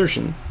Calamity's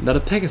assertion that a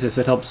Pegasus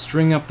had helped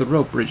string up the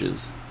rope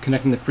bridges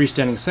connecting the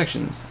freestanding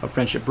sections of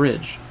Friendship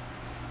Bridge.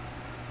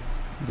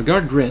 The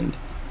guard grinned,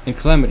 in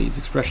Calamity's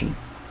expression.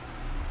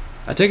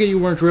 I take it you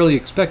weren't really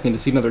expecting to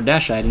see another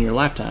Dashite in your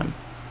lifetime.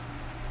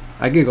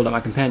 I giggled at my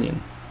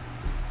companion.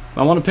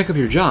 I want to pick up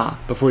your jaw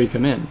before you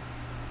come in.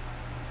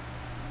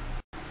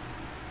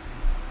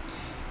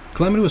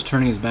 Calamity was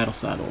turning his battle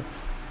saddle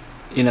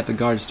in at the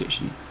guard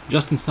station,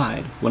 just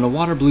inside, when a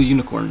water-blue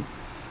unicorn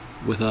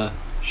with a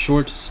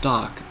short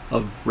stalk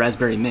of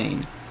raspberry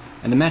mane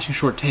and a matching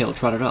short tail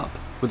trotted up,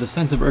 with a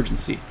sense of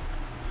urgency.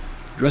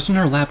 Dressed in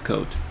her lab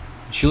coat,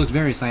 she looked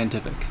very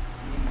scientific.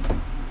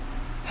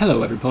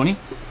 "Hello, everypony.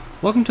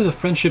 Welcome to the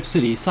Friendship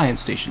City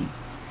Science Station,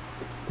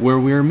 where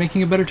we're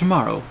making a better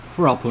tomorrow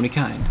for all pony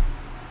kind.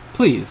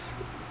 Please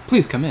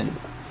come in,"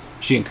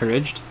 she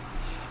encouraged.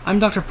 "I'm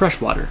Dr.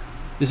 Freshwater.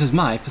 This is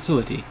my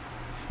facility.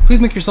 Please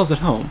make yourselves at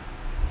home.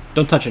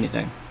 Don't touch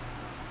anything."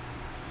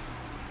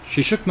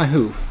 She shook my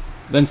hoof,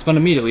 then spun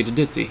immediately to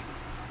Ditzy.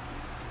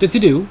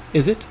 "Ditzy-do,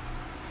 is it?"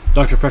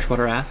 Dr.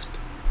 Freshwater asked,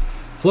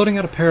 floating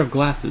out a pair of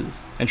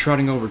glasses and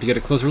trotting over to get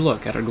a closer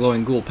look at our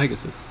glowing ghoul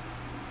Pegasus.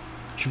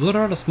 She floated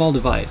out a small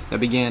device that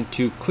began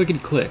to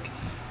clickety-click,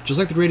 just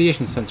like the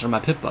radiation sensor on my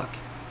pip-buck.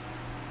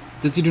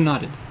 Ditzy-do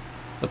nodded,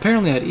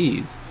 apparently at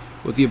ease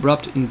with the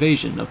abrupt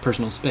invasion of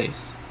personal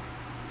space.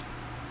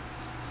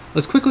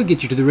 "Let's quickly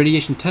get you to the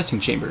radiation testing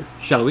chamber,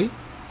 shall we?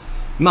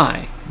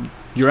 My,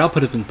 your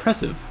output is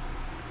impressive.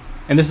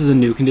 And this is a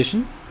new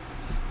condition?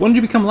 When did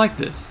you become like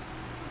this?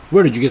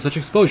 Where did you get such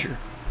exposure?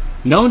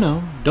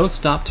 No, don't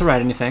stop to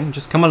write anything,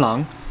 just come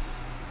along."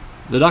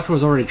 The doctor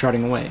was already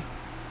trotting away,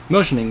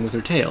 motioning with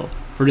her tail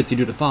for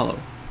Ditzy-do to follow.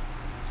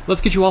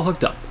 "Let's get you all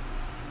hooked up."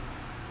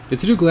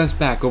 Ditzy-do glanced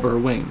back over her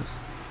wings,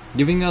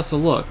 giving us a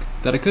look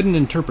that I couldn't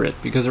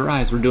interpret because her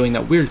eyes were doing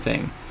that weird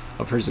thing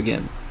of hers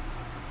again.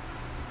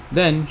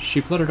 Then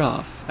she fluttered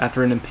off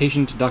after an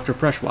impatient Dr.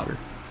 Freshwater,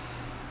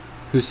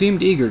 who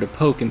seemed eager to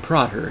poke and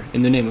prod her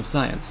in the name of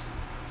science.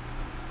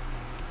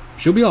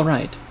 "She'll be all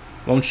right,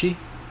 won't she?"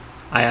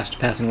 I asked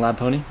passing lab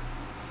pony.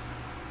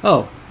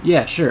 "Oh,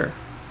 yeah, sure,"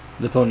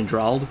 the pony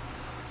drawled.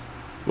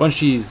 "Once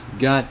she's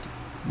got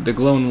the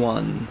glowing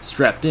one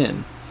strapped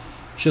in,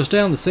 she'll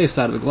stay on the safe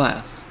side of the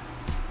glass."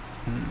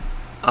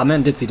 "I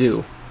meant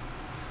Ditzy-do,"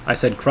 I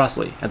said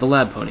crossly at the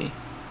lab pony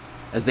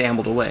as they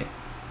ambled away.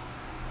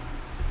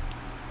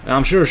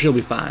 "I'm sure she'll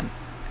be fine,"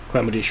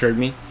 Calamity assured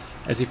me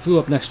as he flew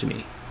up next to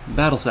me,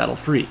 battle saddle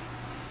free.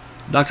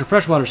 Dr.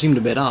 Freshwater seemed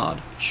a bit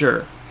odd,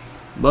 sure,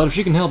 but if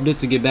she can help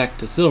Ditzy get back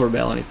to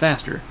Silverbell any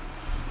faster,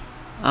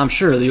 I'm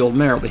sure the old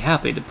mare will be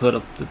happy to put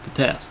up the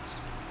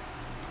tests.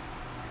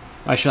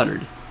 I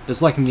shuddered,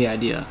 disliking the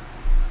idea.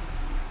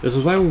 This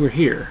was why we were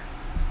here,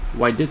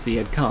 why Ditzy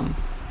had come,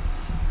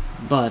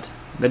 but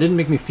that didn't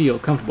make me feel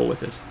comfortable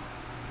with it.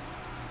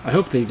 I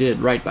hoped they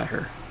did right by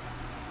her.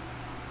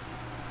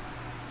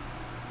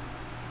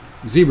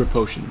 Zebra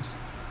potions,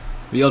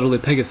 the elderly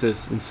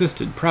Pegasus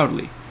insisted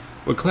proudly,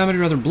 when Calamity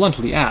rather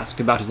bluntly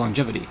asked about his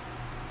longevity.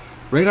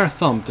 Radar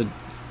thumped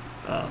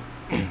a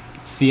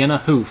sienna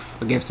hoof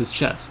against his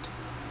chest,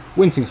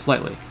 wincing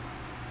slightly,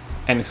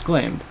 and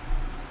exclaimed,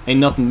 "Ain't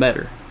nothing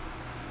better.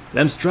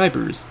 Them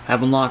stripers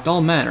have unlocked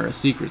all manner of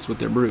secrets with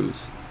their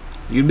brews.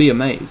 You'd be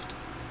amazed."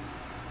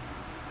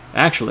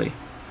 "Actually,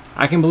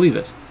 I can believe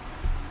it,"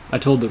 I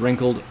told the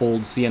wrinkled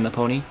old sienna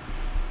pony,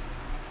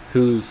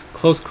 whose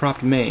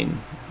close-cropped mane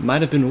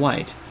might have been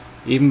white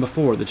even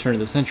before the turn of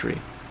the century.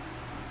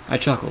 I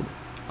chuckled,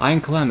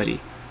 eyeing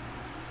Calamity,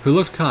 who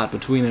looked caught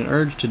between an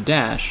urge to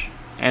dash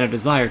and a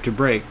desire to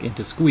break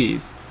into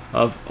squeeze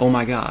of "oh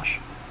my gosh."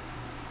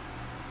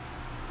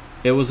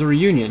 It was a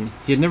reunion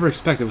he had never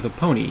expected with a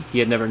pony he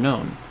had never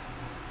known,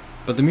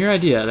 but the mere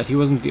idea that he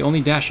wasn't the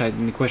only Dashite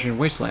in the Equestrian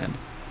wasteland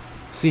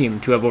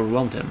seemed to have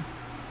overwhelmed him.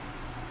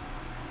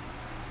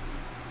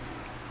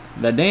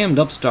 That damned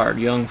upstart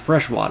young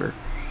Freshwater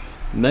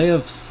may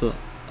have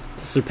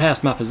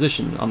surpassed my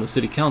position on the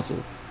city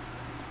council,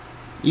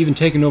 even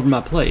taken over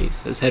my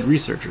place as head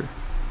researcher,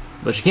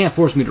 but she can't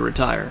force me to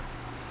retire.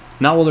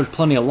 Not while there's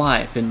plenty of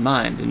life and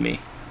mind in me,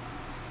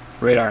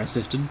 Radar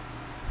insisted.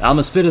 I'm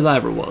as fit as I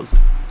ever was.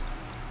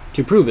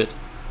 To prove it,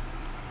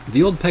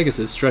 the old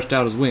Pegasus stretched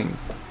out his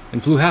wings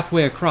and flew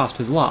halfway across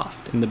his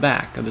loft in the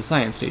back of the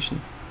science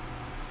station.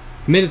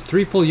 He made it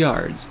 3 full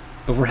yards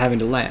before having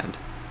to land,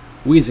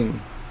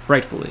 wheezing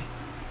frightfully.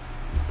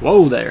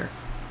 "Whoa there,"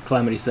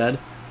 Calamity said.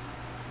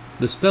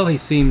 The spell he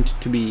seemed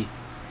to be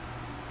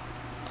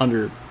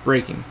under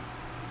breaking.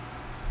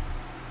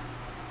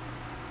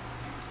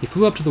 He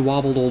flew up to the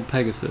wobbled old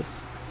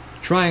Pegasus,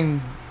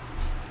 trying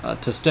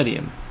to steady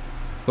him,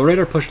 but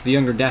Radar pushed the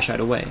younger Dashite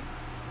away.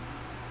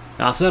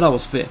 "I said I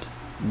was fit.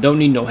 Don't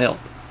need no help."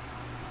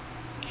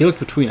 He looked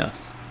between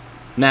us.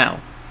 "Now,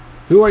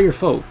 who are your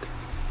folk,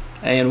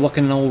 and what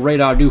can an old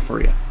Radar do for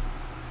you?"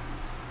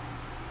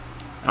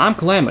 "I'm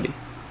Calamity,"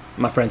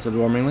 my friend said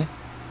warmingly.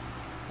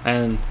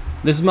 "And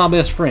this is my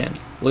best friend,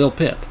 Lil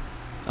Pip.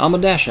 I'm a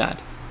Dashite,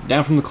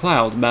 down from the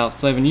clouds about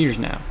 7 years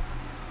now.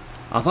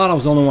 I thought I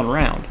was the only one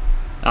around.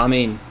 I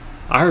mean,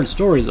 I heard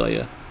stories of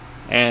you,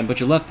 but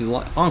you left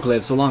the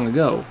Enclave so long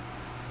ago."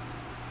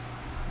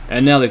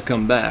 "And now they've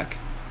come back,"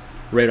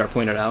 Radar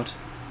pointed out.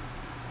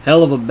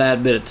 "Hell of a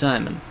bad bit of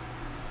timing."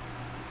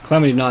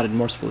 Calamity nodded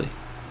mercifully.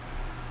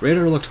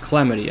 Radar looked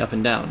Calamity up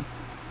and down.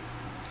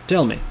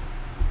 "Tell me,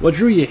 what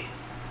drew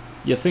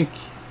you think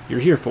you're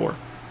here for?"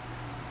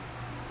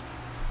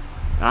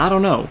 "I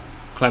don't know,"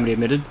 Calamity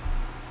admitted.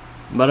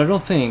 but I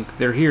don't think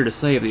they're here to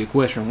save the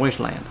Equestrian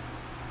wasteland.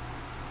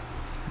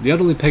 The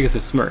elderly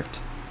Pegasus smirked.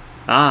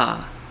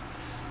 Ah,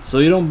 so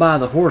you don't buy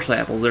the horse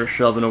apples they're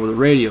shoving over the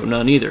radio,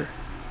 none either.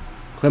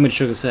 Clement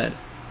shook his head.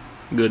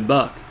 Good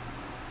buck.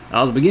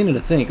 I was beginning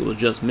to think it was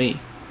just me.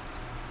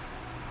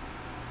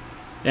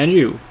 And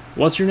you,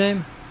 what's your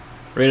name?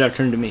 Radar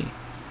turned to me.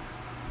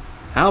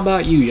 How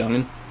about you,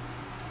 young'un?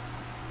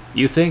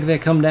 You think they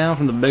come down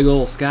from the big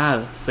old sky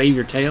to save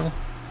your tail?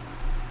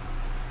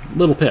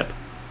 Little Pip,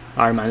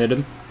 I reminded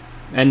him.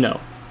 And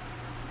no.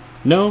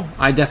 No,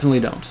 I definitely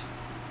don't.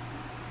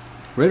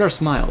 Radar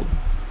smiled,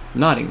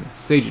 nodding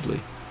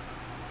sagely.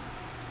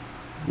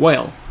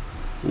 Well,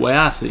 the way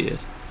I see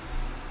it,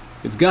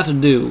 it's got to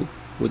do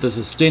with the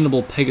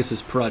Sustainable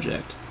Pegasus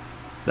Project.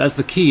 That's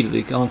the key to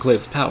the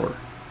Enclave's power.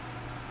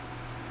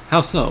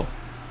 How so?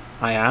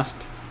 I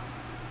asked.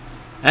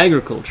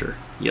 Agriculture,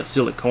 you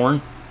silly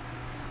corn,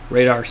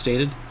 Radar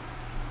stated.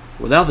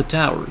 Without the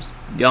towers,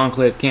 the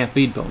Enclave can't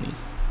feed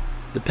ponies.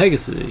 The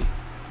Pegasus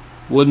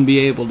wouldn't be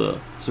able to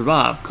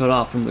survive cut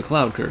off from the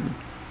cloud curtain.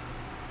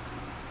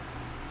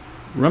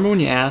 Remember when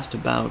you asked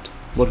about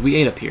what we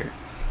ate up here,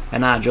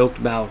 and I joked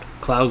about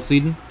cloud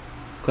seeding?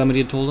 Clement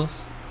had told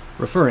us,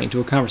 referring to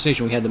a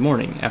conversation we had the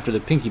morning after the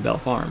Pinky Bell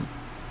farm.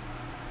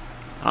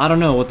 I don't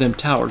know what them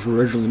towers were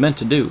originally meant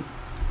to do,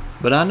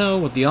 but I know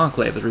what the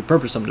Enclave has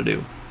repurposed them to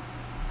do.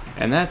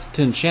 And that's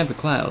to enchant the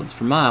clouds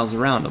for miles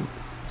around them,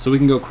 so we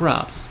can grow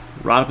crops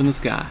right up in the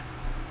sky.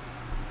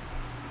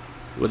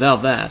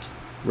 Without that,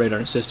 Radar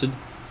insisted,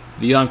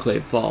 the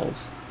Enclave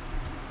falls.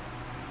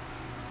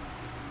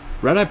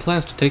 Red-Eye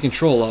plans to take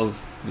control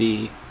of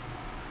the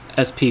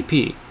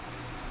SPP.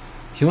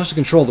 He wants to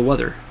control the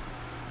weather.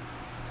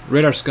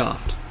 Radar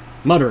scoffed,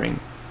 muttering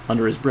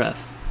under his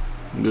breath.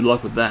 Good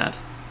luck with that.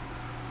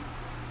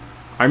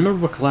 I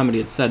remember what Calamity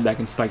had said back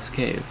in Spike's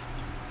cave.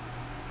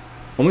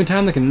 Only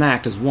time they can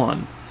act as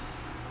one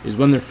is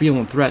when they're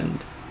feeling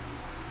threatened.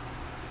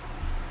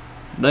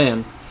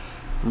 Then,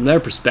 from their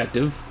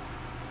perspective,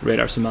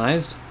 Radar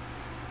surmised,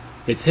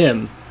 it's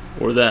him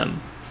or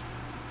them.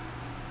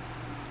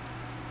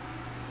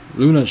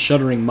 Luna's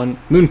shuddering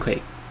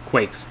moonquake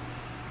quakes,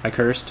 I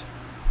cursed,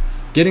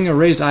 getting a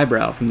raised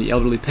eyebrow from the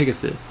elderly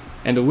Pegasus,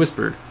 and a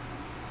whispered,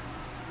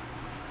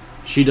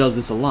 she does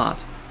this a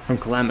lot, from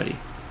Calamity.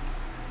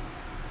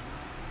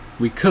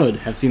 We could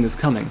have seen this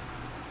coming.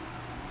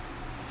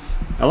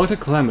 I looked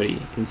at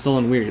Calamity in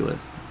sullen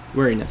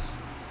weariness.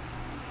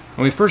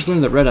 When we first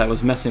learned that Red-Eye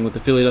was messing with the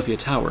Philadelphia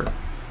Tower,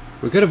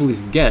 we could have at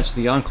least guessed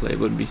the Enclave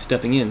would be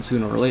stepping in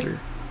sooner or later.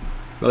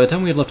 By the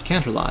time we had left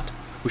Canterlot,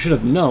 we should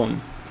have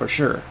known for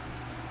sure.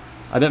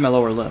 I bit my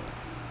lower lip.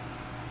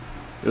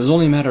 It was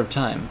only a matter of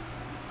time.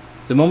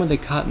 The moment they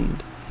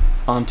cottoned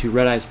onto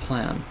Red-Eye's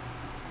plan.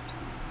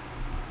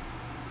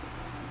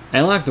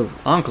 And like the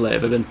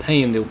Enclave had been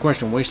paying the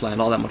Equestrian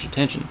Wasteland all that much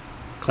attention,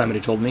 Calamity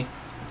told me.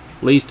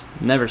 At least,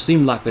 never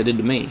seemed like they did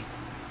to me.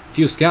 A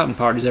few scouting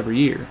parties every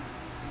year.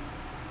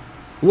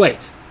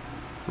 Wait!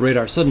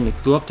 Radar suddenly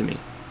flew up to me,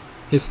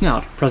 his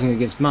snout pressing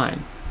against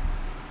mine.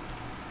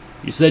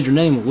 You said your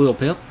name was Lil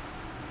Pip?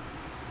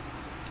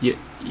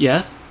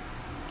 Yes?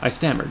 I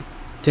stammered,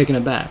 taken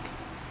aback.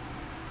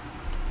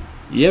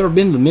 You ever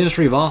been to the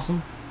Ministry of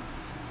Awesome?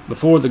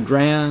 Before the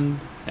grand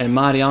and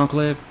mighty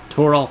Enclave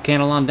tore all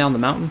Cantelon down the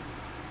mountain?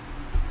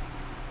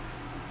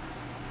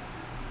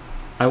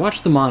 I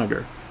watched the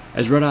monitor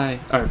as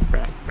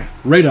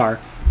Radar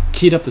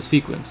keyed up the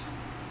sequence.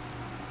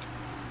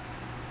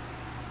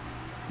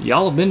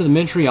 Y'all have been to the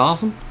Ministry of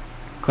Awesome?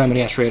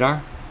 Calamity asked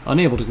Radar,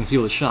 unable to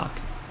conceal his shock.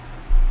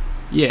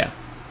 Yeah,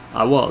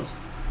 I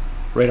was,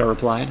 Radar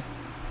replied.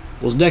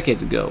 It was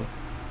decades ago,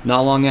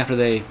 not long after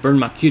they burned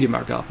my cutie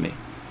mark off me.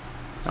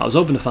 I was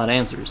hoping to find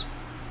answers.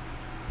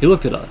 He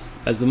looked at us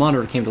as the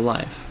monitor came to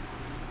life,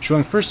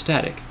 showing first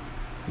static,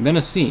 then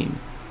a scene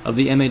of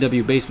the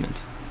MAW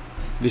basement,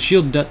 the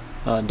shield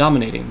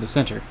dominating the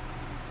center.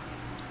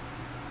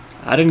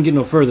 I didn't get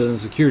no further than the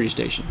security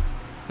station,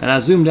 and I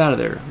zoomed out of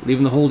there,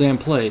 leaving the whole damn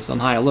place on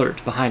high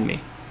alert behind me.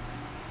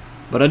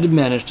 But I did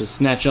manage to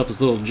snatch up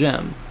this little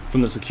gem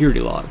from the security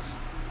logs.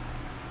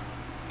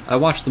 I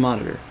watched the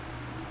monitor.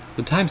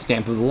 The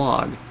timestamp of the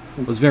log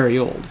was very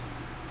old.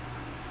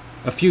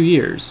 A few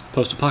years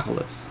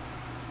post-apocalypse.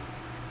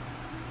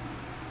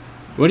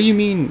 What do you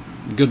mean,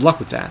 good luck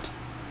with that?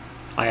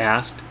 I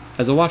asked,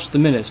 as I watched the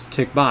minutes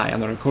tick by on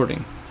the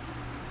recording.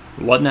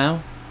 What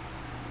now?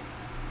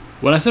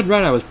 When I said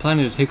Red-Eye was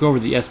planning to take over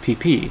the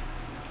SPP,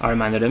 I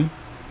reminded him,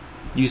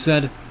 you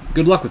said,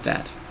 good luck with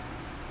that.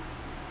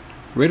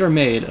 Radar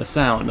made a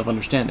sound of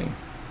understanding.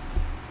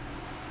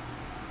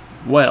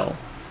 Well,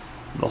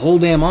 the whole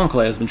damn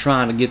Enclave has been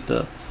trying to get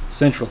the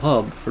central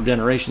hub for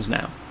generations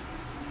now.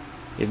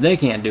 If they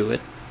can't do it,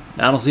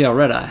 I don't see how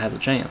Red-Eye has a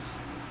chance.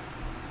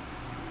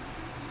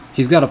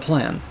 He's got a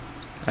plan,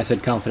 I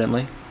said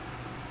confidently.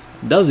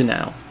 Does he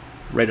now?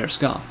 Radar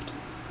scoffed.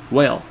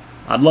 Well,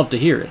 I'd love to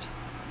hear it,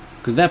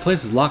 'cause that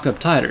place is locked up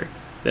tighter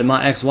than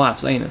my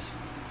ex-wife's anus.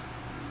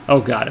 Oh,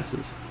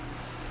 goddesses.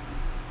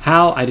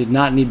 How I did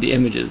not need the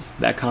images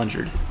that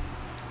conjured.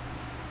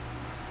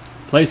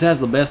 Place has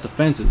the best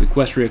defenses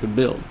Equestria could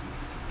build.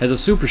 Has a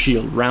super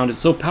shield around it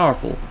so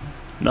powerful,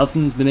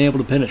 nothing's been able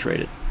to penetrate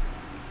it.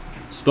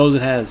 Suppose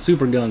it has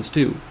super guns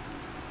too,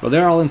 but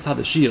they're all inside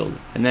the shield,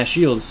 and that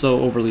shield is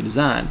so overly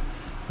designed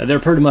that they're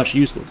pretty much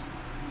useless.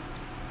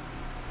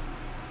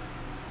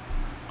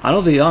 I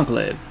know the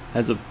Enclave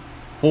has a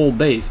whole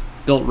base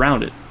built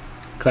around it,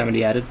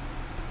 Calamity added.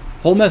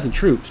 Whole mess of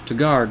troops to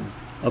guard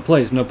a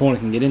place no pony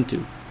can get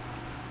into.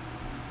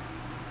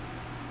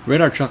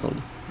 Radar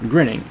chuckled,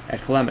 grinning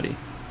at Calamity.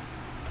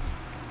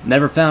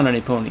 Never found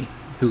any pony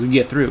who could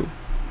get through.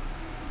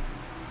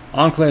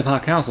 Enclave High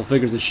Council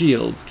figures the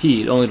shield's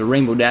keyed only to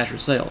Rainbow Dash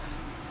herself,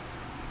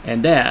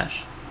 and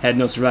Dash had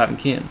no surviving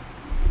kin.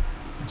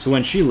 So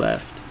when she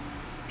left,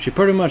 she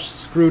pretty much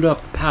screwed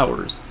up the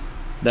powers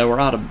that were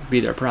ought to be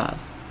their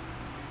prize.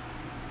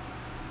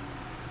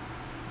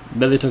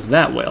 Bet they took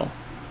that well,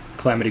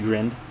 Calamity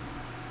grinned.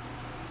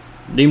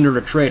 Deemed her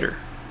a traitor.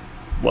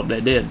 What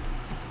they did,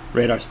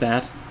 Radar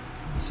spat.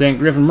 Sent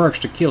Griffin Mercs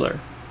to kill her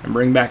and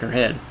bring back her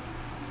head.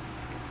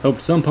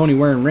 Hoped some pony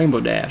wearing Rainbow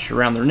Dash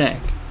around their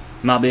neck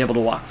might be able to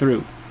walk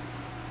through.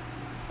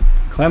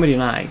 Calamity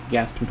and I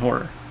gasped in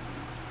horror.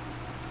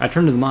 I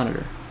turned to the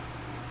monitor.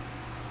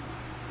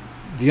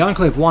 The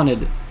Enclave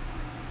wanted...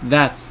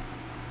 that's...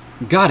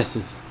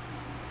 goddesses.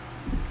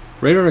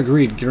 Radar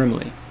agreed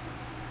grimly,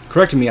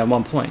 correcting me at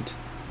one point.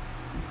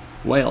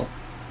 Well,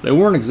 they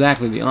weren't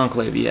exactly the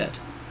Enclave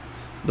yet,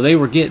 but they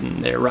were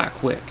getting there right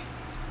quick.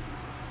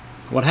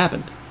 What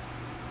happened?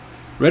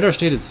 Radar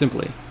stated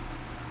simply,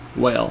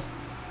 well,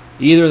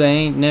 either they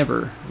ain't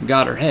never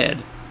got her head,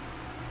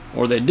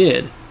 or they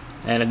did,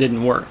 and it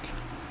didn't work.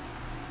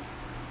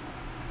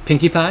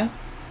 Pinkie Pie?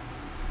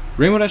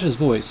 Rainbow Dash's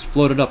voice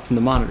floated up from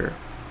the monitor.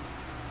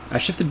 I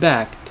shifted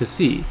back to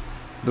see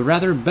the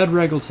rather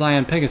bedraggled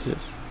Cyan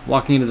Pegasus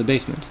walking into the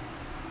basement.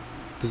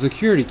 The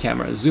security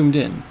camera zoomed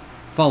in,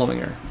 following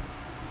her.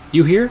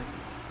 You here?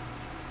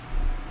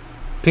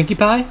 Pinkie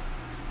Pie?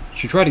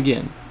 She tried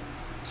again,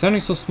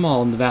 sounding so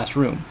small in the vast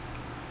room.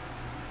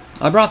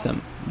 I brought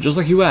them, just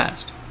like you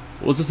asked.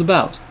 What's this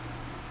about?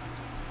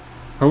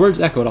 Her words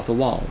echoed off the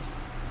walls.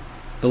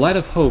 The light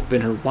of hope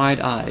in her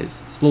wide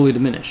eyes slowly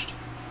diminished.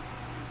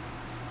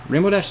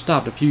 Rainbow Dash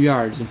stopped a few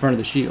yards in front of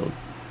the shield,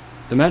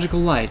 the magical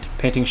light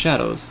painting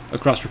shadows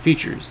across her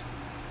features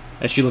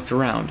as she looked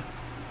around.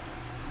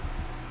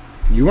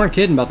 You weren't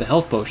kidding about the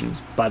health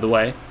potions, by the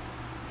way.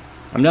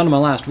 I'm down to my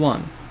last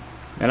one,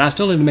 and I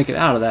still need to make it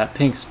out of that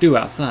pink stew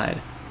outside.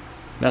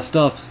 That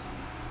stuff's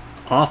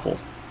awful.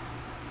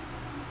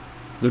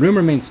 The room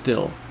remained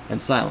still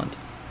and silent.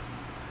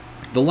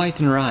 The light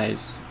in her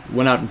eyes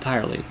went out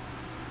entirely,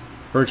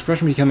 her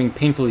expression becoming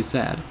painfully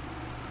sad.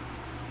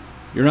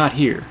 You're not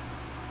here,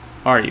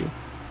 are you?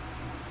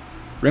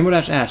 Rainbow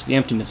Dash asked the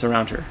emptiness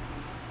around her.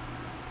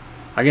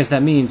 I guess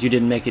that means you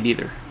didn't make it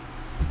either.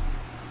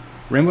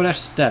 Rainbow Dash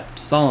stepped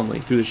solemnly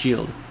through the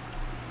shield,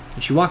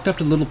 and she walked up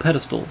to the little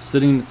pedestal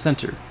sitting in its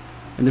center,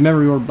 and the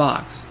memory orb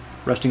box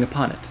resting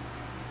upon it,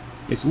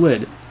 its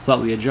lid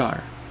slightly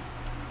ajar.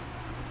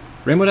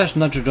 Rainbow Dash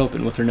nudged it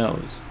open with her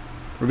nose,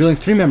 revealing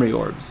 3 memory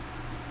orbs,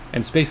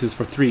 and spaces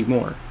for 3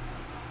 more.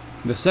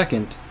 The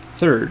second,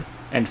 third,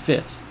 and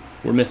fifth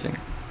were missing.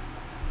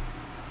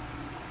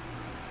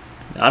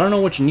 I don't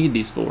know what you need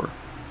these for,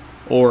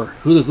 or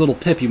who this little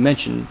pip you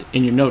mentioned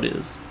in your note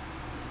is,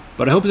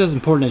 but I hope it's as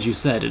important as you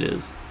said it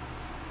is.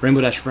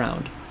 Rainbow Dash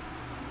frowned,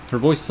 her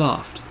voice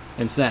soft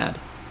and sad.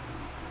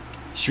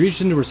 She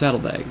reached into her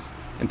saddlebags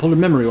and pulled her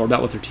memory orb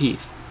out with her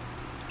teeth,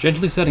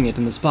 gently setting it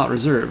in the spot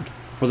reserved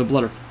for the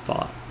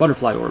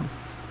butterfly orb.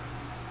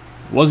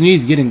 It wasn't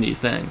easy getting these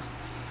things,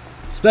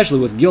 especially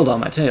with Guild on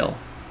my tail,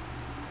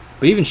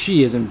 but even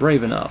she isn't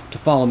brave enough to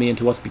follow me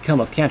into what's become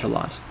of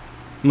Canterlot,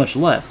 much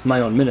less my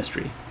own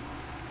ministry.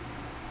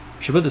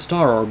 She put the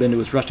star orb into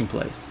its resting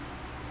place,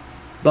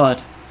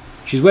 but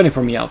she's waiting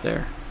for me out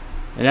there,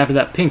 and after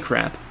that pink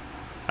crap,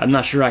 I'm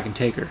not sure I can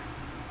take her.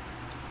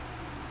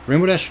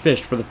 Rainbow Dash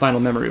fished for the final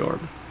memory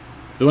orb,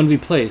 the one to be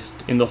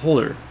placed in the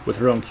holder with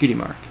her own cutie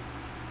mark.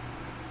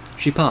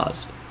 She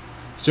paused,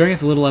 staring at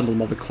the little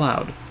emblem of a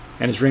cloud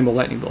and its rainbow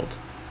lightning bolt,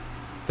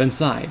 then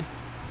sighed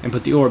and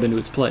put the orb into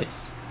its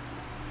place.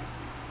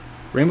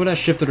 Rainbow Dash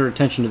shifted her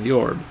attention to the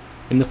orb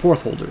in the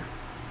 4th holder,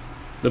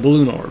 the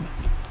balloon orb.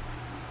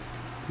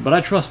 But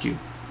I trust you.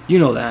 You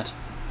know that.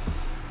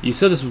 You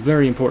said this was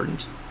very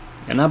important,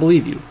 and I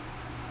believe you.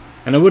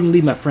 And I wouldn't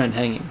leave my friend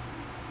hanging.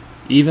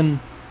 Even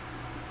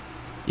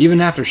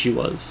after she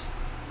was.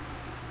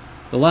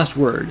 The last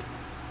word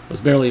was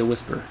barely a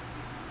whisper.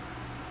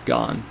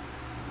 Gone.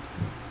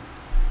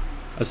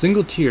 A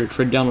single tear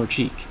trailed down her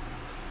cheek,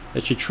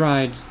 as she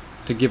tried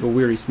to give a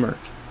weary smirk.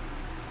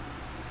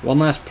 One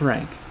last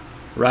prank,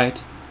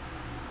 right?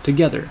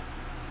 Together,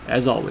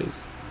 as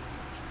always.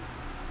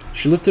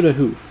 She lifted a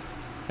hoof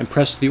and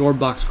pressed the orb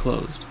box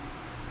closed.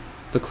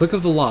 The click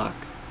of the lock,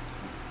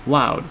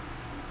 loud,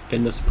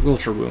 in the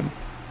sepulchre womb.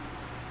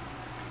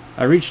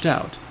 I reached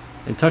out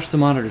and touched the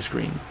monitor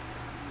screen,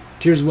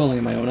 tears welling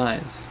in my own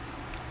eyes.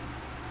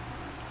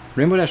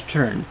 Rainbow Dash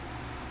turned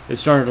and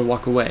started to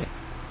walk away.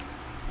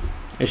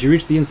 As she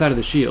reached the inside of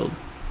the shield,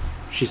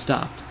 she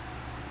stopped.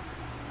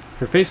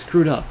 Her face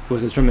screwed up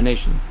with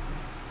determination.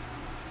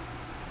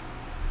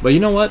 But you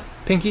know what,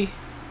 Pinky?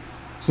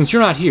 Since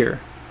you're not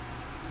here,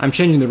 I'm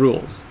changing the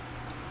rules.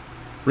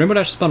 Rainbow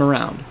Dash spun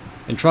around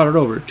and trotted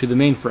over to the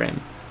mainframe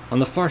on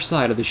the far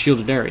side of the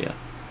shielded area.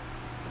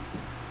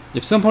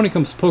 If some pony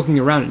comes poking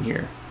around in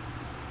here,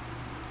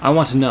 I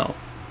want to know.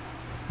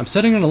 I'm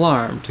setting an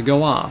alarm to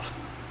go off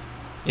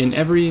in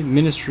every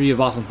Ministry of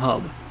Awesome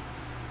hub.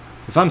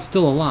 If I'm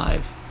still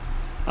alive,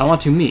 I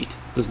want to meet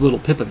this little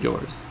pip of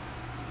yours.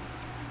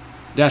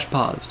 Dash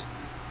paused.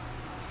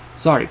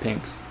 Sorry,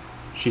 Pinks,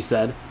 she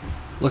said,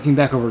 looking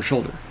back over her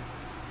shoulder.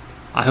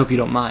 I hope you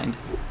don't mind.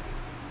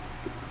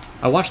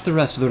 I watched the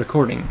rest of the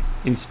recording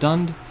in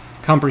stunned,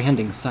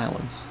 comprehending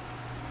silence.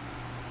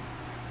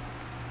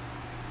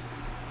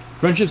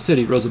 Friendship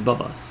City rose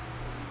above us.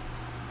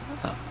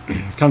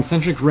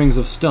 Concentric rings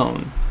of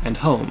stone and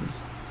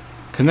homes,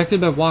 connected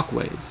by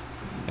walkways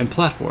and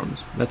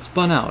platforms that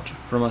spun out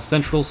from a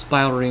central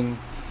spiraling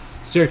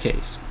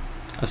staircase,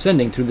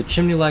 ascending through the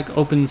chimney-like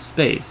open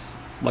space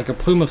like a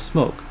plume of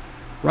smoke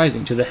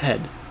rising to the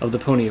head of the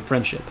Pony of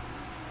Friendship.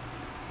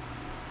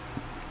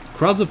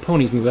 Crowds of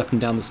ponies moved up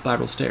and down the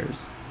spiral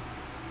stairs,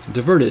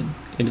 diverted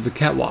into the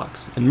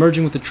catwalks and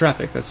merging with the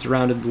traffic that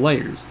surrounded the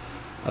layers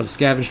of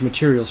scavenged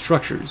material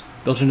structures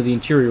built into the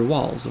interior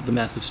walls of the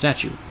massive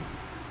statue.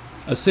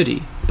 A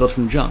city built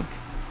from junk,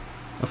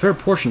 a fair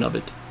portion of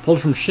it pulled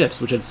from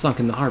ships which had sunk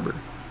in the harbor.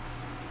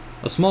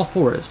 A small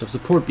forest of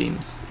support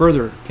beams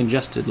further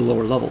congested the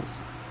lower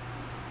levels.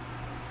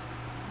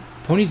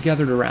 Ponies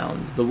gathered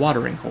around the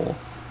watering hole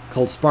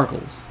called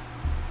Sparkles,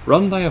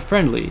 run by a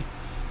friendly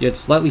yet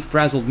slightly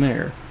frazzled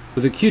mare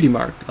with a cutie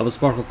mark of a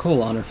sparkle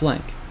cola on her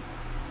flank.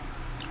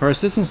 Her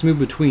assistants moved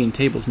between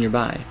tables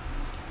nearby,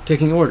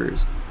 taking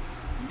orders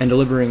and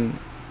delivering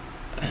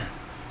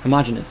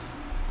homogeneous,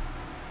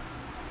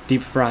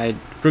 deep-fried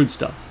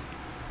foodstuffs.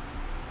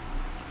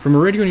 From a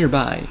radio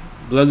nearby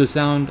blared the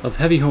sound of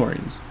heavy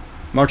horns,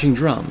 marching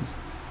drums,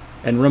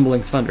 and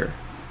rumbling thunder.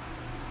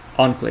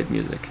 Enclave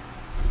music.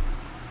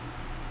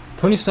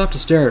 Pony stopped to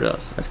stare at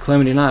us as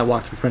Calamity and I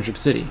walked through Friendship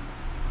City.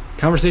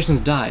 Conversations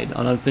died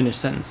on unfinished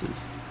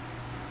sentences.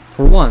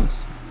 For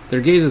once,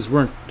 their gazes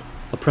weren't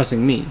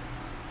oppressing me.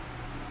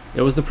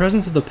 It was the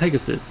presence of the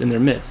Pegasus in their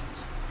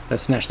midst that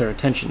snatched their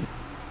attention.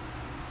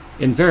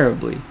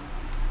 Invariably,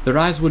 their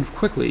eyes would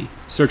quickly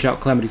search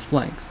out Calamity's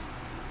flanks.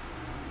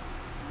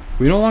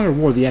 We no longer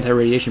wore the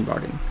anti-radiation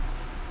barding,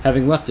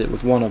 having left it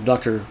with one of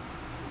Dr.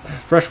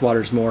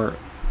 Freshwater's more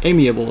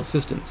amiable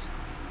assistants.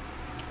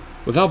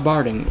 Without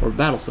barding or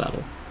battle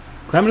saddle,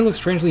 Calamity looked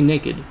strangely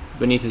naked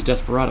beneath his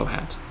desperado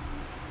hat.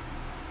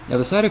 At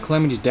the sight of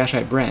Calamity's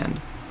Dashite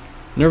brand,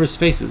 nervous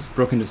faces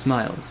broke into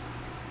smiles.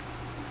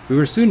 We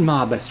were soon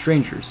mobbed by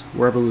strangers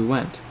wherever we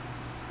went,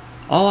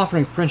 all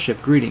offering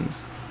friendship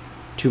greetings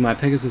to my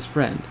Pegasus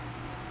friend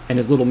and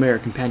his little mare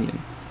companion.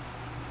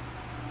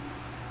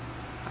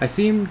 I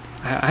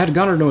had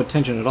garnered no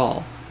attention at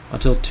all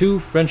until two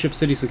Friendship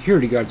City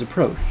security guards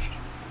approached,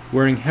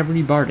 wearing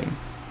heavy barding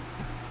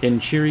in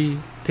cheery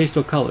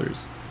pastel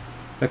colors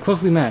that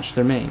closely matched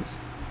their manes.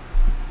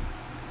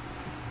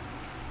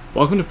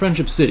 Welcome to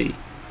Friendship City,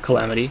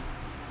 Calamity,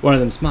 one of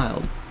them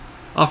smiled,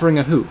 offering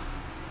a hoof.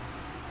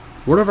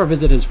 Word of our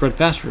visit had spread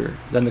faster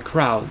than the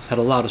crowds had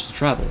allowed us to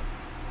travel.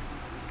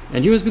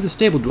 And you must be the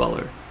stable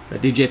dweller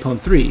that DJ Pone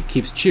 3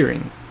 keeps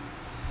cheering.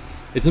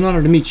 It's an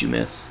honor to meet you,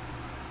 miss.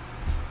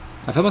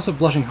 I found myself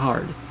blushing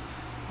hard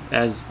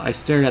as I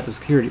stared at the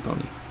security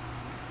pony.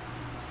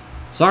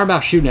 Sorry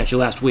about shooting at you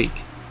last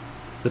week,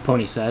 the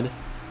pony said,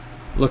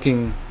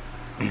 looking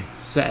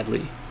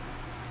sadly,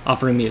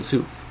 offering me his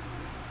hoof.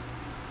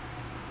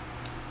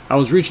 I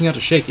was reaching out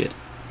to shake it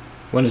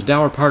when his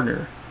dour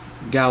partner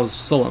gouged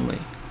sullenly.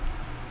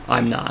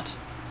 I'm not.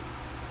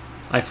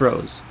 I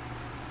froze.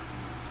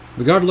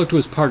 The guard looked to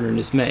his partner in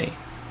dismay,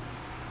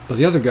 but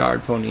the other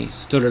guard pony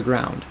stood her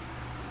ground.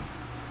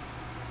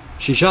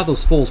 She shot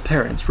those fools'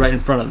 parents right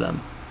in front of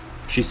them,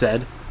 she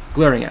said,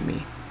 glaring at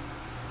me,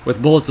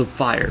 with bullets of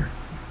fire.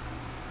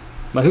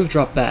 My hoof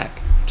dropped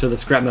back to the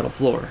scrap metal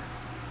floor.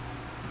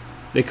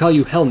 They call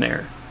you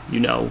Hellmare, you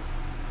know.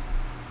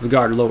 The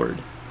guard lowered.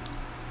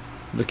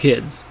 The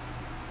kids.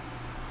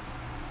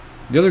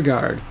 The other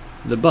guard,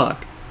 the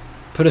buck,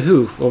 put a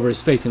hoof over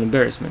his face in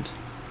embarrassment.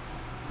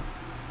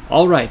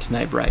 All right,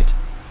 Nightbright.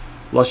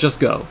 Let's just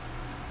go.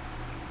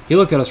 He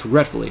looked at us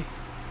regretfully.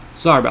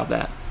 Sorry about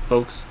that,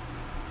 folks.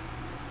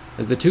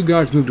 As the two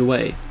guards moved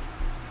away,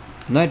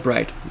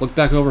 Nightbright looked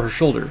back over her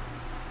shoulder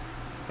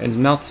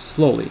and mouthed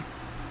slowly,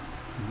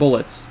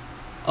 bullets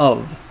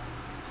of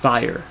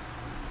fire.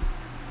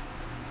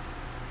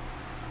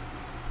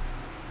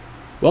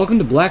 Welcome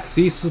to Black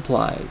Sea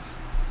Supplies.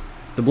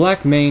 The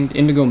black-maned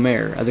indigo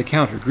mare at the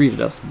counter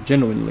greeted us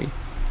genuinely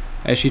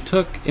as she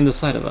took in the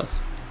sight of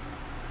us.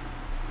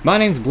 My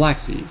name's Black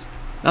Seas.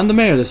 I'm the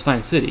mayor of this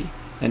fine city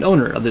and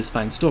owner of this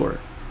fine store.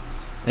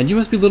 And you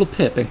must be Little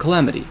Pip and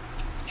Calamity.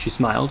 She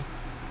smiled.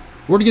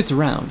 Word gets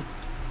around.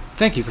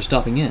 Thank you for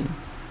stopping in.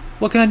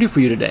 What can I do for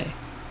you today?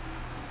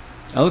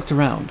 I looked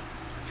around,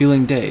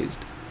 feeling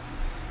dazed.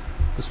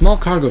 The small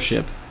cargo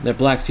ship that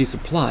Black Sea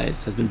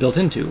Supplies has been built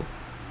into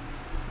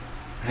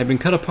had been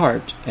cut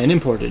apart and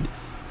imported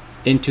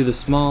into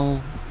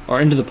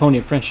the Pony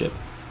of Friendship,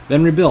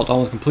 then rebuilt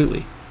almost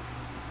completely.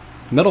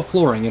 Metal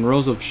flooring and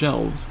rows of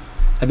shelves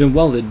had been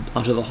welded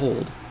onto the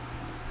hold.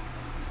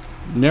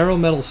 Narrow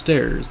metal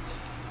stairs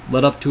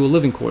led up to a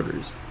living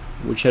quarters,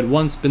 which had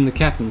once been the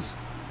captain's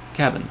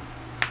cabin.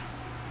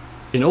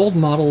 An old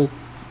model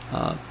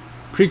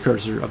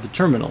precursor of the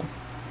terminal,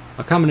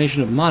 a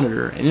combination of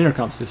monitor and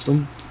intercom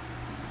system,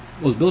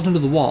 was built into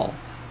the wall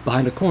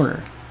behind a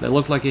corner that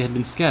looked like it had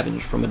been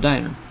scavenged from a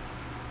diner.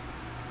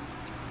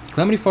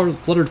 Calamity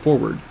fluttered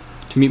forward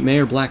to meet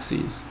Mayor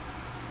Blackseas.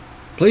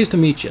 "Pleased to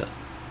meet you,"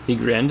 he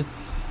grinned.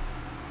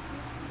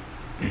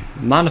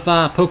 "Mind if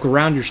I poke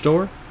around your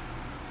store?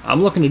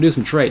 I'm looking to do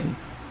some trading."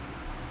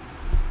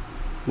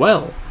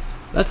 "Well,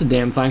 that's a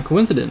damn fine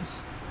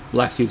coincidence,"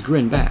 Blackseas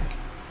grinned back.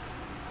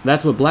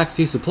 "That's what Black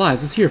Sea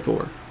Supplies is here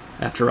for.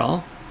 After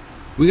all,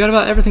 we got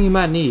about everything you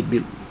might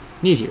need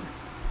here.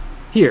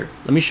 Here,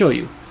 let me show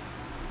you."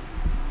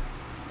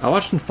 I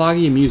watched in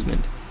foggy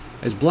amusement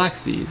as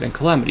Blackseas and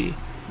Calamity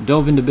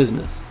dove into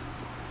business,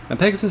 and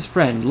Pegasus'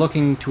 friend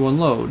looking to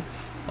unload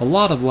a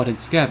lot of what had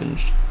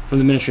scavenged from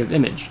the Ministry of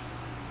Image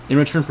in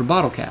return for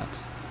bottle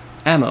caps,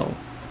 ammo,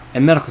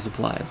 and medical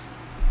supplies,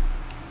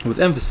 with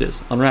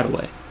emphasis on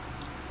Radaway.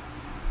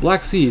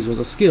 Blackseas was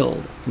a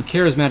skilled and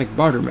charismatic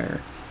barter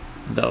mare,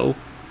 though,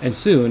 and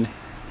soon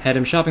had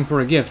him shopping for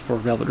a gift for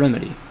Velvet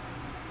Remedy.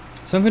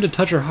 Something to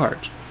touch her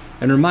heart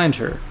and remind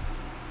her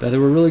that there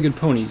were really good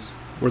ponies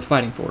worth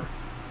fighting for.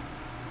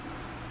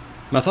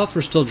 My thoughts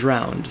were still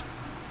drowned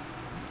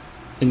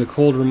in the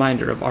cold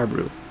reminder of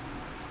Arbru,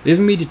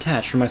 leaving me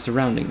detached from my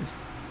surroundings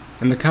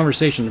and the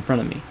conversation in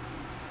front of me.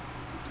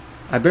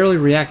 I barely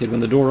reacted when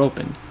the door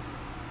opened,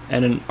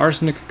 and an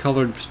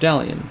arsenic-colored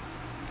stallion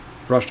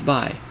brushed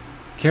by,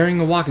 carrying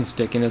a walking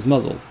stick in his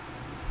muzzle.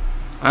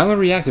 I only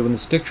reacted when the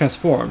stick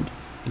transformed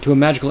into a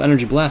magical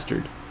energy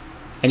blaster,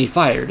 and he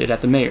fired it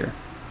at the mayor.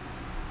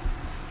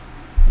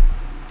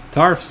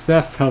 "Tarf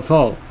Steph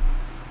Helfo."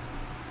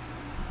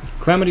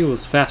 Calamity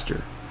was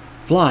faster,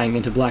 flying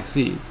into Black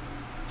Seas,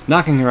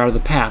 knocking her out of the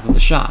path of the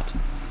shot,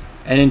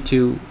 and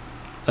into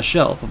a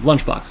shelf of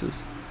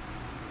lunchboxes,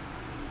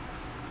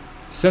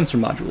 sensor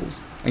modules,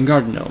 and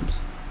garden gnomes,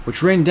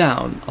 which rained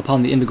down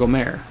upon the indigo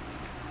mare.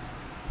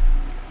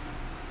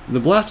 The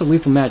blast of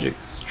lethal magic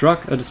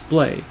struck a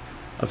display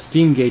of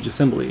steam gauge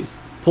assemblies,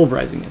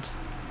 pulverizing it.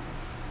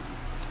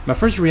 My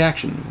first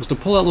reaction was to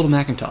pull out little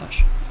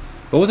Macintosh,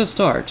 but with a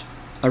start,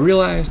 I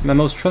realized my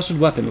most trusted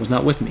weapon was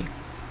not with me.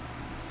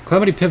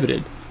 Calamity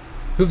pivoted,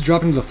 hooves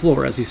dropping to the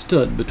floor as he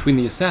stood between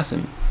the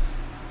assassin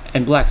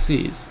and Black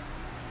Seas.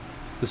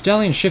 The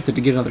stallion shifted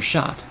to get another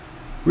shot,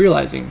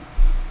 realizing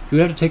he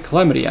would have to take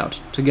Calamity out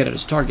to get at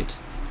his target.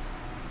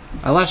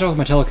 I lashed out with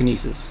my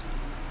telekinesis,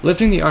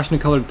 lifting the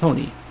arsenic-colored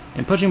pony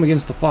and pushing him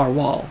against the far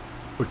wall,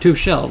 where two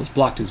shelves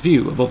blocked his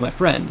view of both my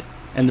friend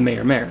and the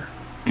mayor mare.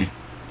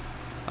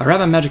 I wrapped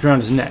my magic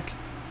around his neck,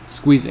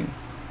 squeezing.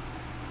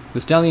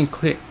 The stallion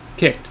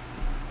kicked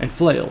and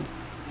flailed,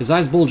 his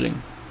eyes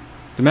bulging,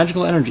 the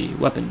magical energy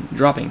weapon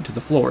dropping to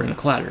the floor in a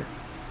clatter.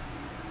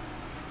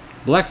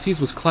 Black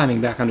Seas was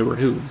climbing back onto her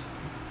hooves,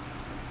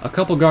 a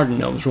couple garden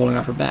gnomes rolling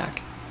off her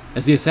back,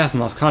 as the assassin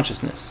lost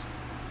consciousness.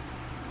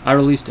 I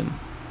released him.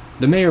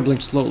 The mayor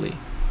blinked slowly,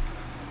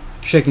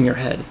 shaking her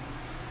head.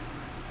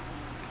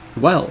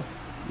 "Well,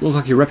 looks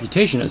like your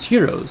reputation as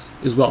heroes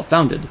is well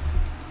founded,"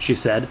 she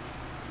said,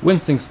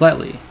 wincing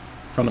slightly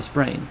from a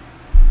sprain.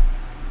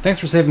 "Thanks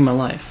for saving my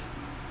life."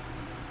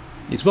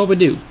 "It's what we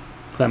do,"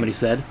 Calamity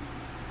said.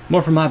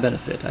 "More for my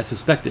benefit, I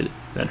suspected,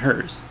 than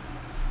hers.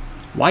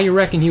 Why you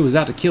reckon he was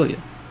out to kill you?"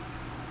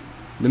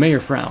 The mayor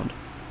frowned.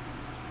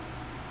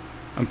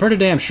 "I'm pretty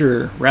damn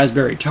sure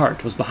Raspberry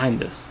Tart was behind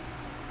this,"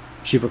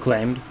 she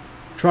proclaimed,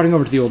 trotting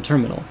over to the old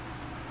terminal.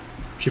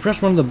 She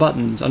pressed one of the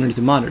buttons underneath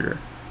the monitor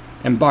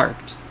and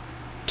barked,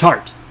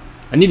 "Tart,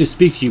 I need to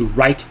speak to you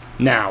right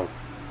now."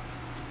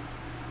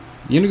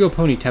 The indigo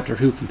pony tapped her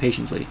hoof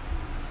impatiently,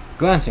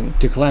 glancing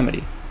to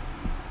Calamity.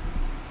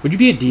 "Would you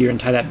be a dear and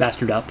tie that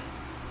bastard up?"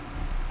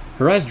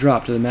 Her eyes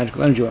dropped to the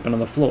magical energy weapon on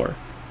the floor.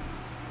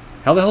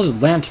 How the hell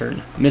did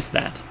Lantern miss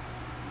that?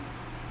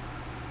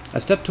 I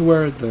stepped to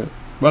where the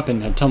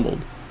weapon had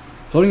tumbled,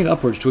 floating it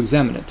upwards to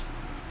examine it.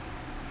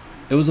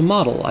 It was a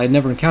model I had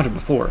never encountered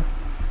before,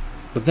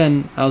 but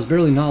then I was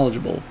barely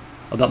knowledgeable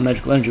about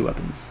magical energy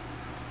weapons.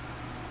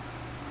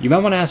 "You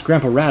might want to ask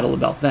Grandpa Rattle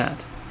about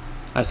that,"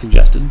 I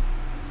suggested.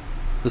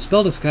 The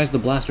spell disguised the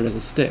blaster as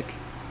a stick.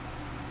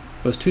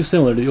 It was too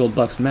similar to the old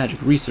buck's magic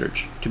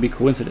research to be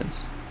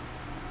coincidence.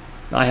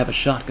 I have a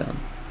shotgun.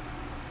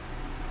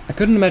 I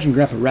couldn't imagine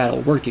Grandpa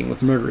Rattle working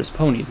with murderous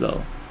ponies,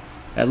 though.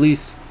 At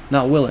least,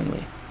 not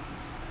willingly.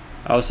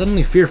 I was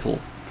suddenly fearful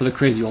for the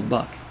crazy old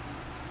buck.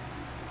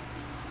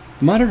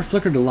 The monitor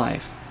flickered to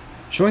life,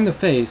 showing the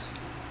face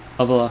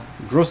of a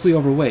grossly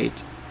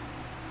overweight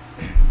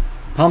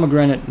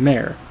pomegranate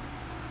mare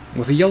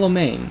with a yellow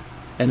mane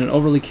and an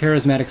overly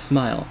charismatic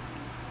smile.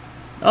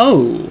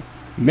 Oh,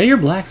 Mayor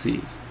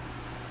Blackseas.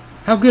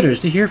 How good it is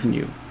to hear from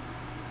you.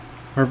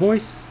 Her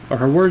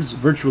words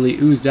virtually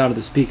oozed out of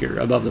the speaker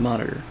above the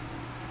monitor.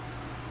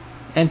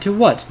 And to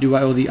what do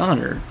I owe the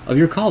honor of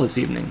your call this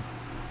evening?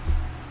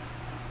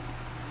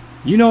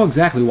 You know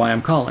exactly why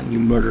I'm calling, you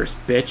murderous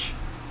bitch,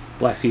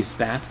 Blackseas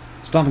spat,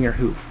 stomping her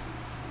hoof.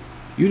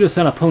 You just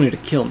sent a pony to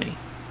kill me.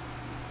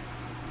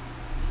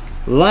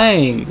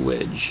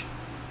 Language,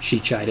 she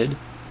chided,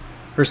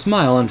 her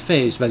smile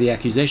unfazed by the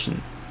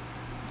accusation.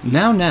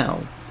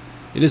 Now,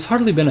 it has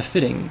hardly been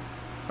befitting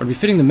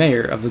the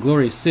mayor of the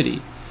glorious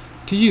city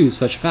to use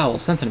such foul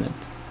sentiment,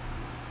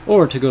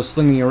 or to go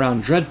slinging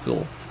around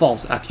dreadful,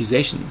 false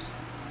accusations.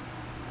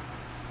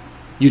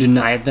 You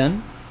deny it,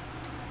 then?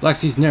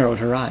 Blackseas narrowed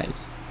her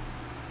eyes.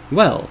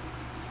 Well,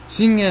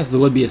 seeing as the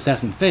would-be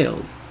assassin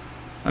failed,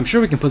 I'm sure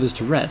we can put this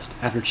to rest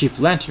after Chief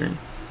Lantern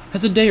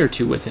has a day or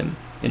two with him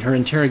in her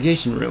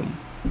interrogation room.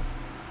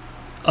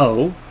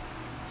 Oh?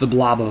 The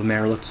blob of a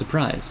mayor looked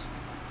surprised.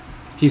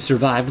 He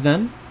survived,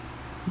 then?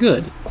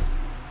 Good.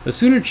 The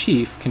sooner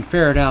Chief can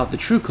ferret out the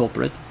true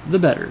culprit, the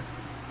better.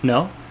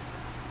 No?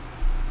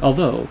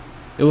 Although,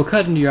 it will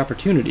cut into your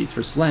opportunities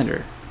for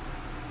slander.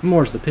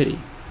 More's the pity.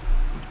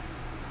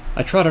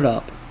 I trotted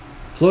up,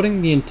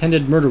 floating the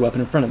intended murder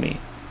weapon in front of me.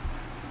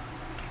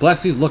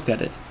 Blackseas looked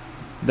at it,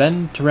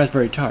 then to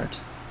Raspberry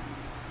Tart.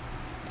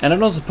 And I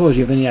don't suppose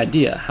you have any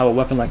idea how a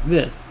weapon like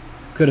this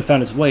could have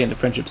found its way into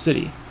Friendship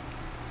City.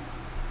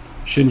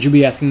 Shouldn't you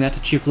be asking that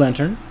to Chief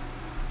Lantern?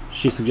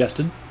 She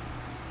suggested.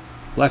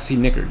 Blackseas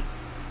nickered.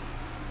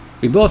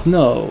 We both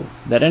know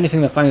that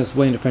anything that finds its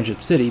way into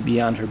Friendship City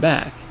beyond her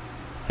back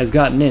has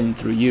gotten in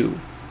through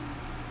you.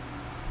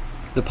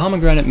 The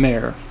pomegranate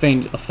mayor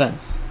feigned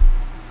offense.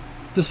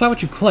 Despite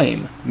what you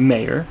claim,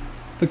 Mayor,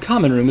 the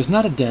common room is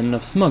not a den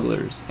of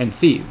smugglers and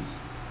thieves.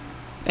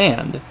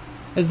 And,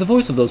 as the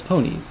voice of those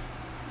ponies,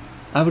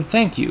 I would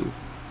thank you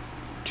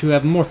to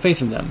have more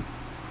faith in them.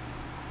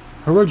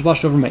 Her words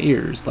washed over my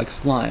ears like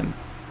slime.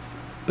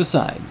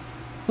 Besides,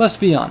 let's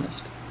be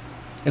honest.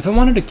 If I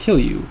wanted to kill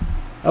you,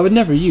 I would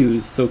never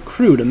use so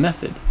crude a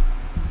method.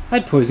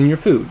 I'd poison your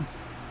food.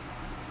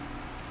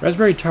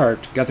 Raspberry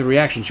Tart got the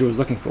reaction she was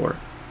looking for.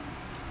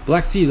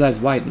 Blacksea's eyes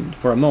widened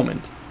for a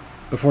moment,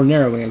 before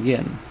narrowing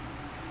again.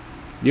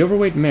 The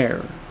overweight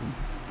mare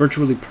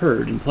virtually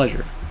purred in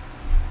pleasure.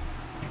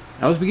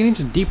 I was beginning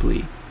to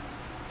deeply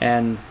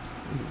and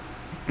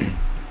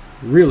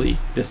really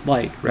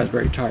dislike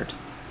Raspberry Tart.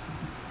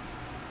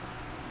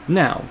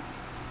 Now,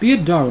 be a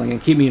darling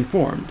and keep me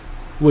informed,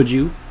 would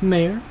you,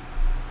 Mayor?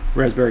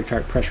 Raspberry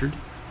Tart pressured.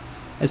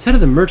 As head of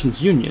the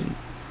Merchants' Union,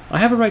 I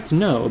have a right to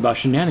know about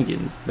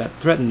shenanigans that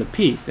threaten the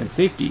peace and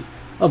safety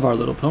of our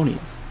little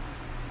ponies.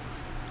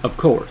 Of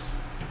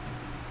course.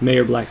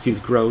 Mayor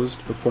Blackseas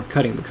groused before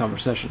cutting the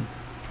conversation.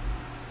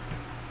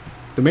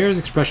 The mayor's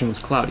expression was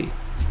cloudy.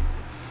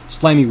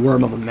 Slimy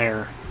worm of a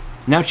mayor.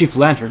 Now Chief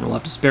Lantern will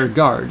have to spare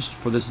guards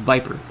for this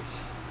viper,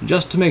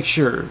 just to make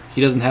sure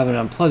he doesn't have an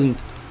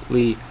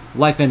unpleasantly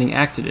life-ending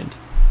accident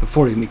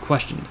before he can be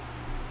questioned.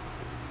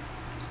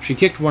 She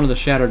kicked one of the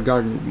shattered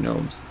garden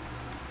gnomes.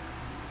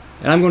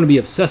 And I'm going to be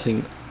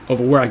obsessing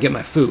over where I get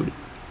my food.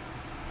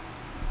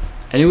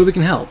 Any way we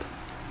can help?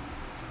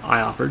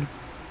 I offered.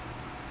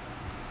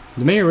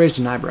 The mayor raised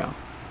an eyebrow.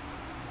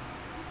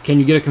 Can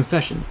you get a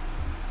confession?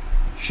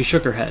 She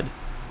shook her head.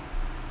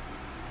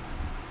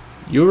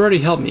 You already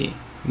helped me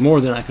more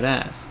than I could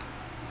ask.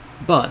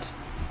 But,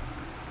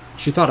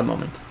 she thought a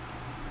moment.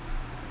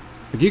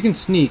 If you can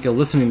sneak a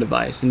listening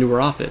device into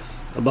her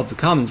office above the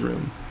commons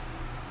room,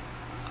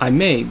 I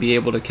may be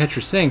able to catch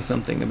her saying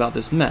something about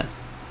this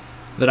mess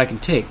that I can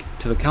take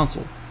to the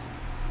council.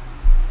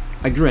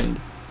 I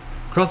grinned,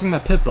 crossing my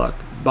pip-buck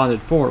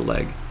bonded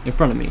foreleg in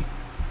front of me.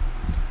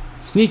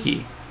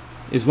 Sneaky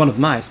is one of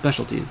my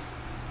specialties.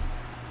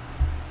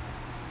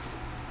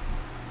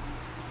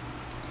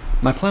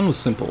 My plan was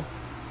simple.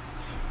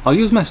 I'll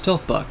use my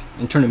stealth buck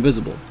and turn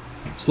invisible,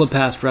 slip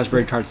past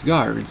Raspberry Tart's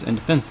guards and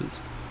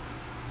defenses.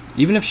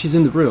 Even if she's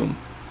in the room,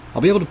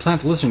 I'll be able to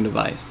plant the listening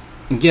device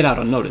and get out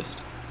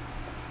unnoticed.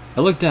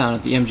 I looked down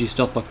at the MG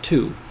Stealth Buck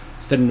 2,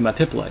 set into my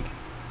pip leg.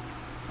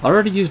 I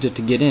already used it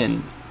to get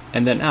in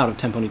and then out of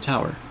Tempony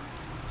Tower.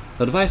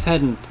 The device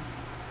hadn't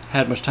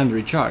had much time to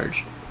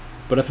recharge,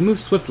 but if I moved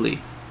swiftly,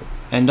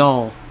 and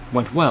all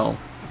went well,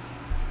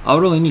 I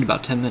would only need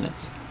about 10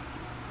 minutes.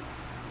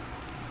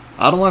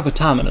 I don't like the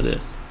timing of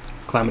this,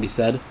 Calamity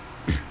said,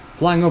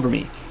 flying over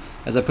me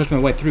as I pushed my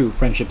way through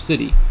Friendship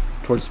City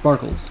towards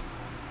Sparkles.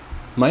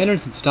 My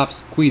innards had stopped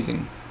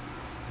squeezing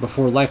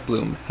before Life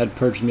Bloom had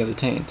purged me of the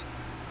taint.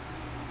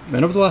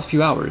 And over the last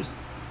few hours,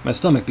 my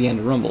stomach began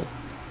to rumble,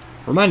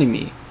 reminding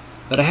me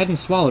that I hadn't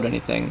swallowed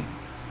anything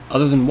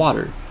other than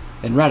water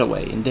and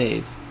Radaway in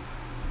days.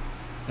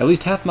 At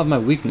least half of my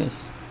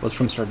weakness was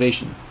from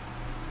starvation.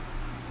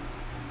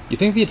 You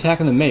think the attack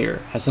on the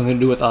mayor has something to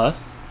do with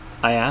us?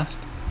 I asked.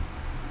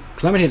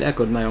 Calamity had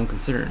echoed my own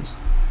concerns,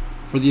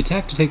 for the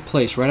attack to take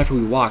place right after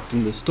we walked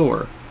into the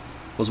store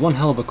was one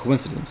hell of a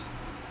coincidence,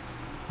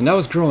 and I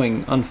was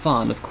growing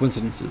unfond of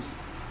coincidences.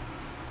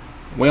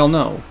 Well,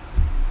 no,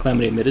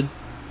 Calamity admitted.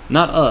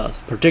 Not us,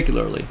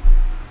 particularly.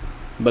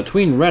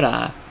 Between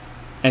Red-Eye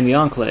and the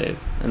Enclave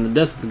and the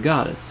death of the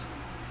goddess,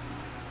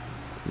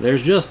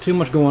 there's just too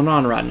much going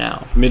on right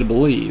now for me to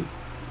believe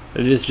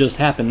that this just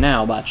happened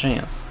now by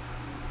chance.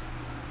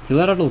 He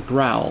let out a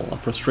growl of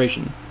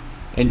frustration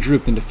and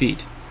drooped in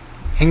defeat,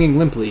 hanging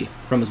limply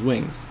from his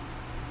wings.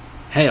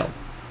 Hell,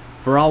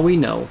 for all we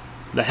know,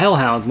 the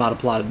Hellhounds might have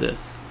plotted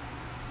this.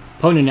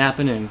 Pony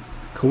napping and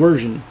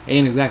coercion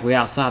ain't exactly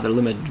outside their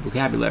limited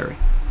vocabulary.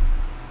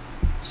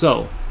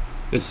 So,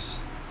 this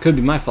could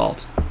be my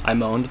fault, I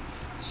moaned,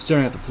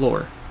 staring at the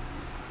floor.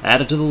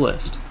 Add it to the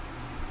list.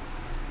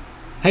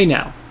 Hey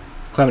now,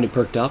 Calamity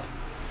perked up,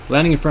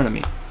 landing in front of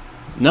me.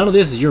 None of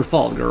this is your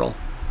fault, girl.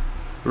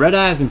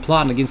 Red-Eye has been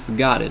plotting against the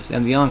goddess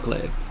and the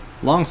Enclave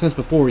long since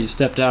before you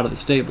stepped out of the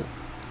stable.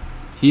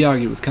 He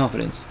argued with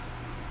confidence.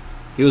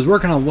 He was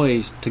working on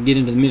ways to get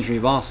into the Ministry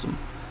of Awesome,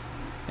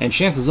 and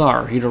chances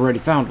are he'd already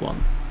found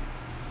one.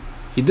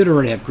 He did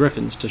already have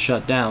griffins to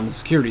shut down the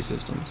security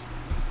systems.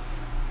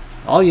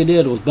 All you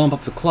did was bump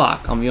up the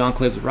clock on the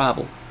Enclave's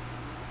arrival,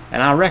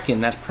 and I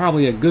reckon that's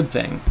probably a good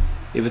thing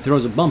if it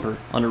throws a bumper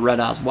under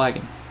Red-Eye's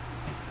wagon.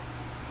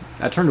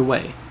 I turned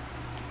away,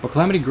 but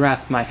Calamity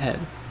grasped my head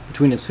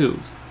between his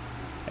hooves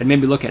and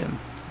made me look at him.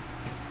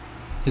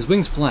 His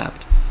wings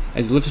flapped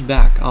as he lifted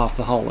back off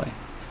the hallway.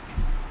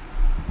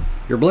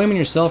 You're blaming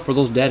yourself for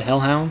those dead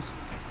hellhounds?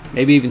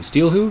 Maybe even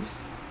steel hooves?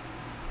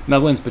 My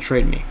winds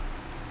betrayed me.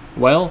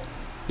 Well,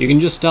 you can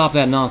just stop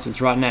that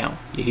nonsense right now,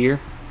 you hear?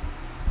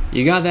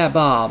 You got that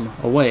bomb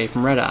away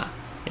from Red-Eye,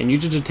 and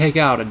used it to take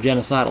out a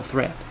genocidal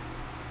threat.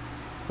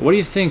 What do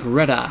you think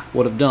Red-Eye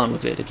would have done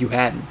with it if you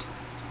hadn't?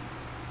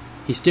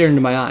 He stared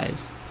into my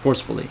eyes,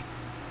 forcefully.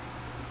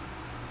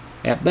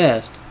 At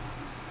best,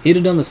 he'd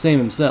have done the same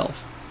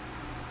himself.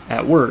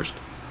 At worst,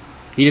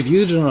 he'd have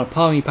used it on a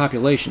pony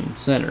population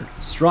center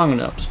strong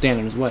enough to stand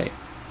in his way.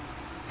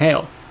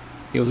 Hell,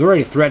 he was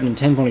already threatening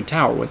 10 Pony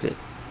Tower with it.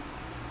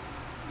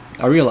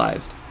 I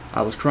realized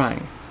I was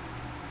crying.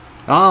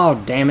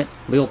 Oh, damn it,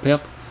 Lil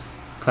Pip,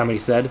 Calamity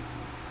said,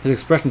 his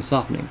expression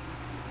softening.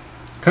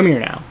 Come here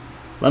now.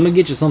 Let me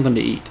get you something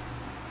to eat.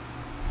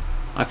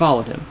 I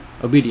followed him,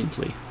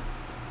 obediently.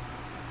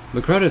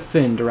 The crowd had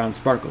thinned around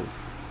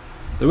Sparkles.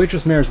 The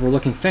waitress mares were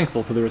looking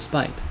thankful for the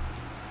respite,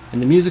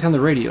 and the music on the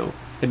radio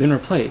had been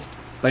replaced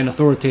by an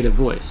authoritative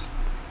voice.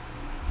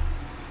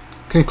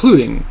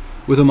 Concluding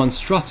with a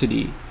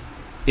monstrosity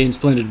in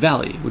Splendid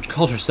Valley, which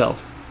called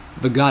herself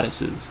the Goddess.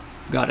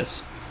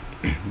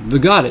 The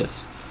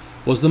Goddess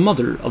was the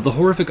mother of the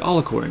horrific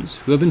alicorns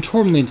who have been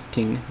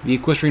tormenting the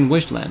Equestrian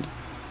wasteland,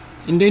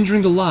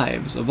 endangering the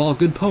lives of all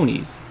good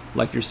ponies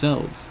like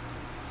yourselves.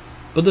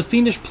 But the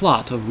fiendish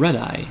plot of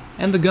Red-Eye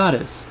and the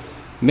Goddess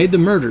made the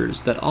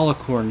murders that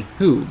alicorn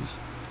hooves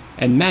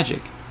and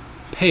magic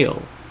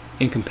pale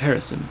in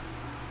comparison.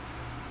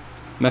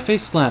 My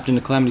face slapped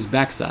into Calamity's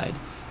backside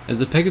as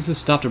the Pegasus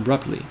stopped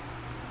abruptly,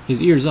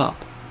 his ears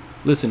up,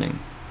 listening.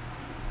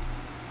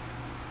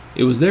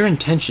 It was their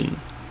intention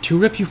to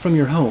rip you from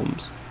your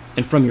homes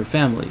and from your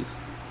families,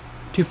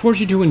 to force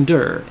you to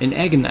endure an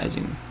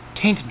agonizing,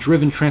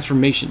 taint-driven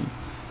transformation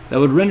that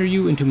would render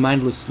you into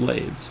mindless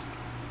slaves.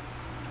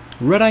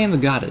 Red-Eye and the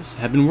Goddess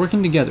have been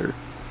working together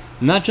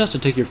not just to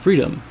take your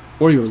freedom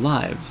or your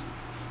lives,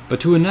 but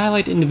to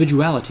annihilate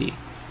individuality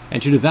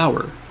and to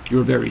devour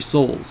your very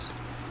souls.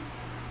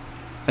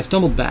 I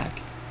stumbled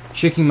back,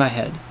 shaking my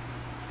head,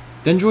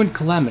 then joined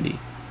Calamity,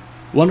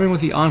 wondering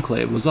what the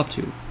Enclave was up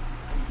to.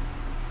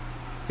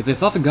 If they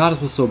thought the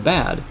Goddess was so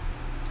bad,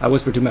 I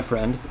whispered to my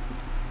friend,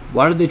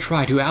 why did they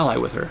try to ally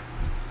with her?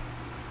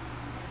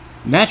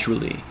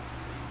 Naturally,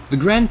 the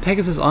Grand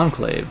Pegasus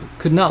Enclave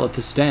could not let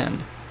this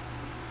stand.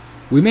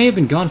 We may have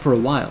been gone for a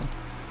while,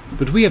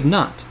 but we have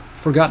not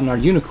forgotten our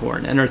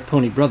unicorn and earth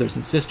pony brothers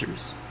and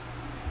sisters,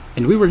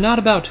 and we were not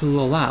about to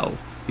allow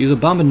these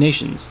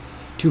abominations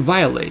to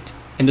violate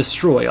and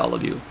destroy all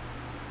of you.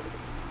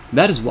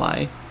 That is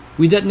why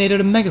we detonated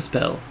a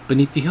megaspell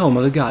beneath the home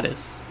of the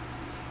Goddess,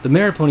 the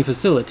Maripony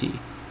facility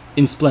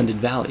in Splendid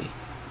Valley.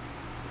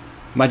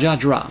 My jaw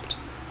dropped.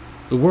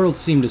 The world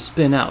seemed to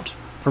spin out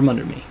from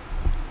under me.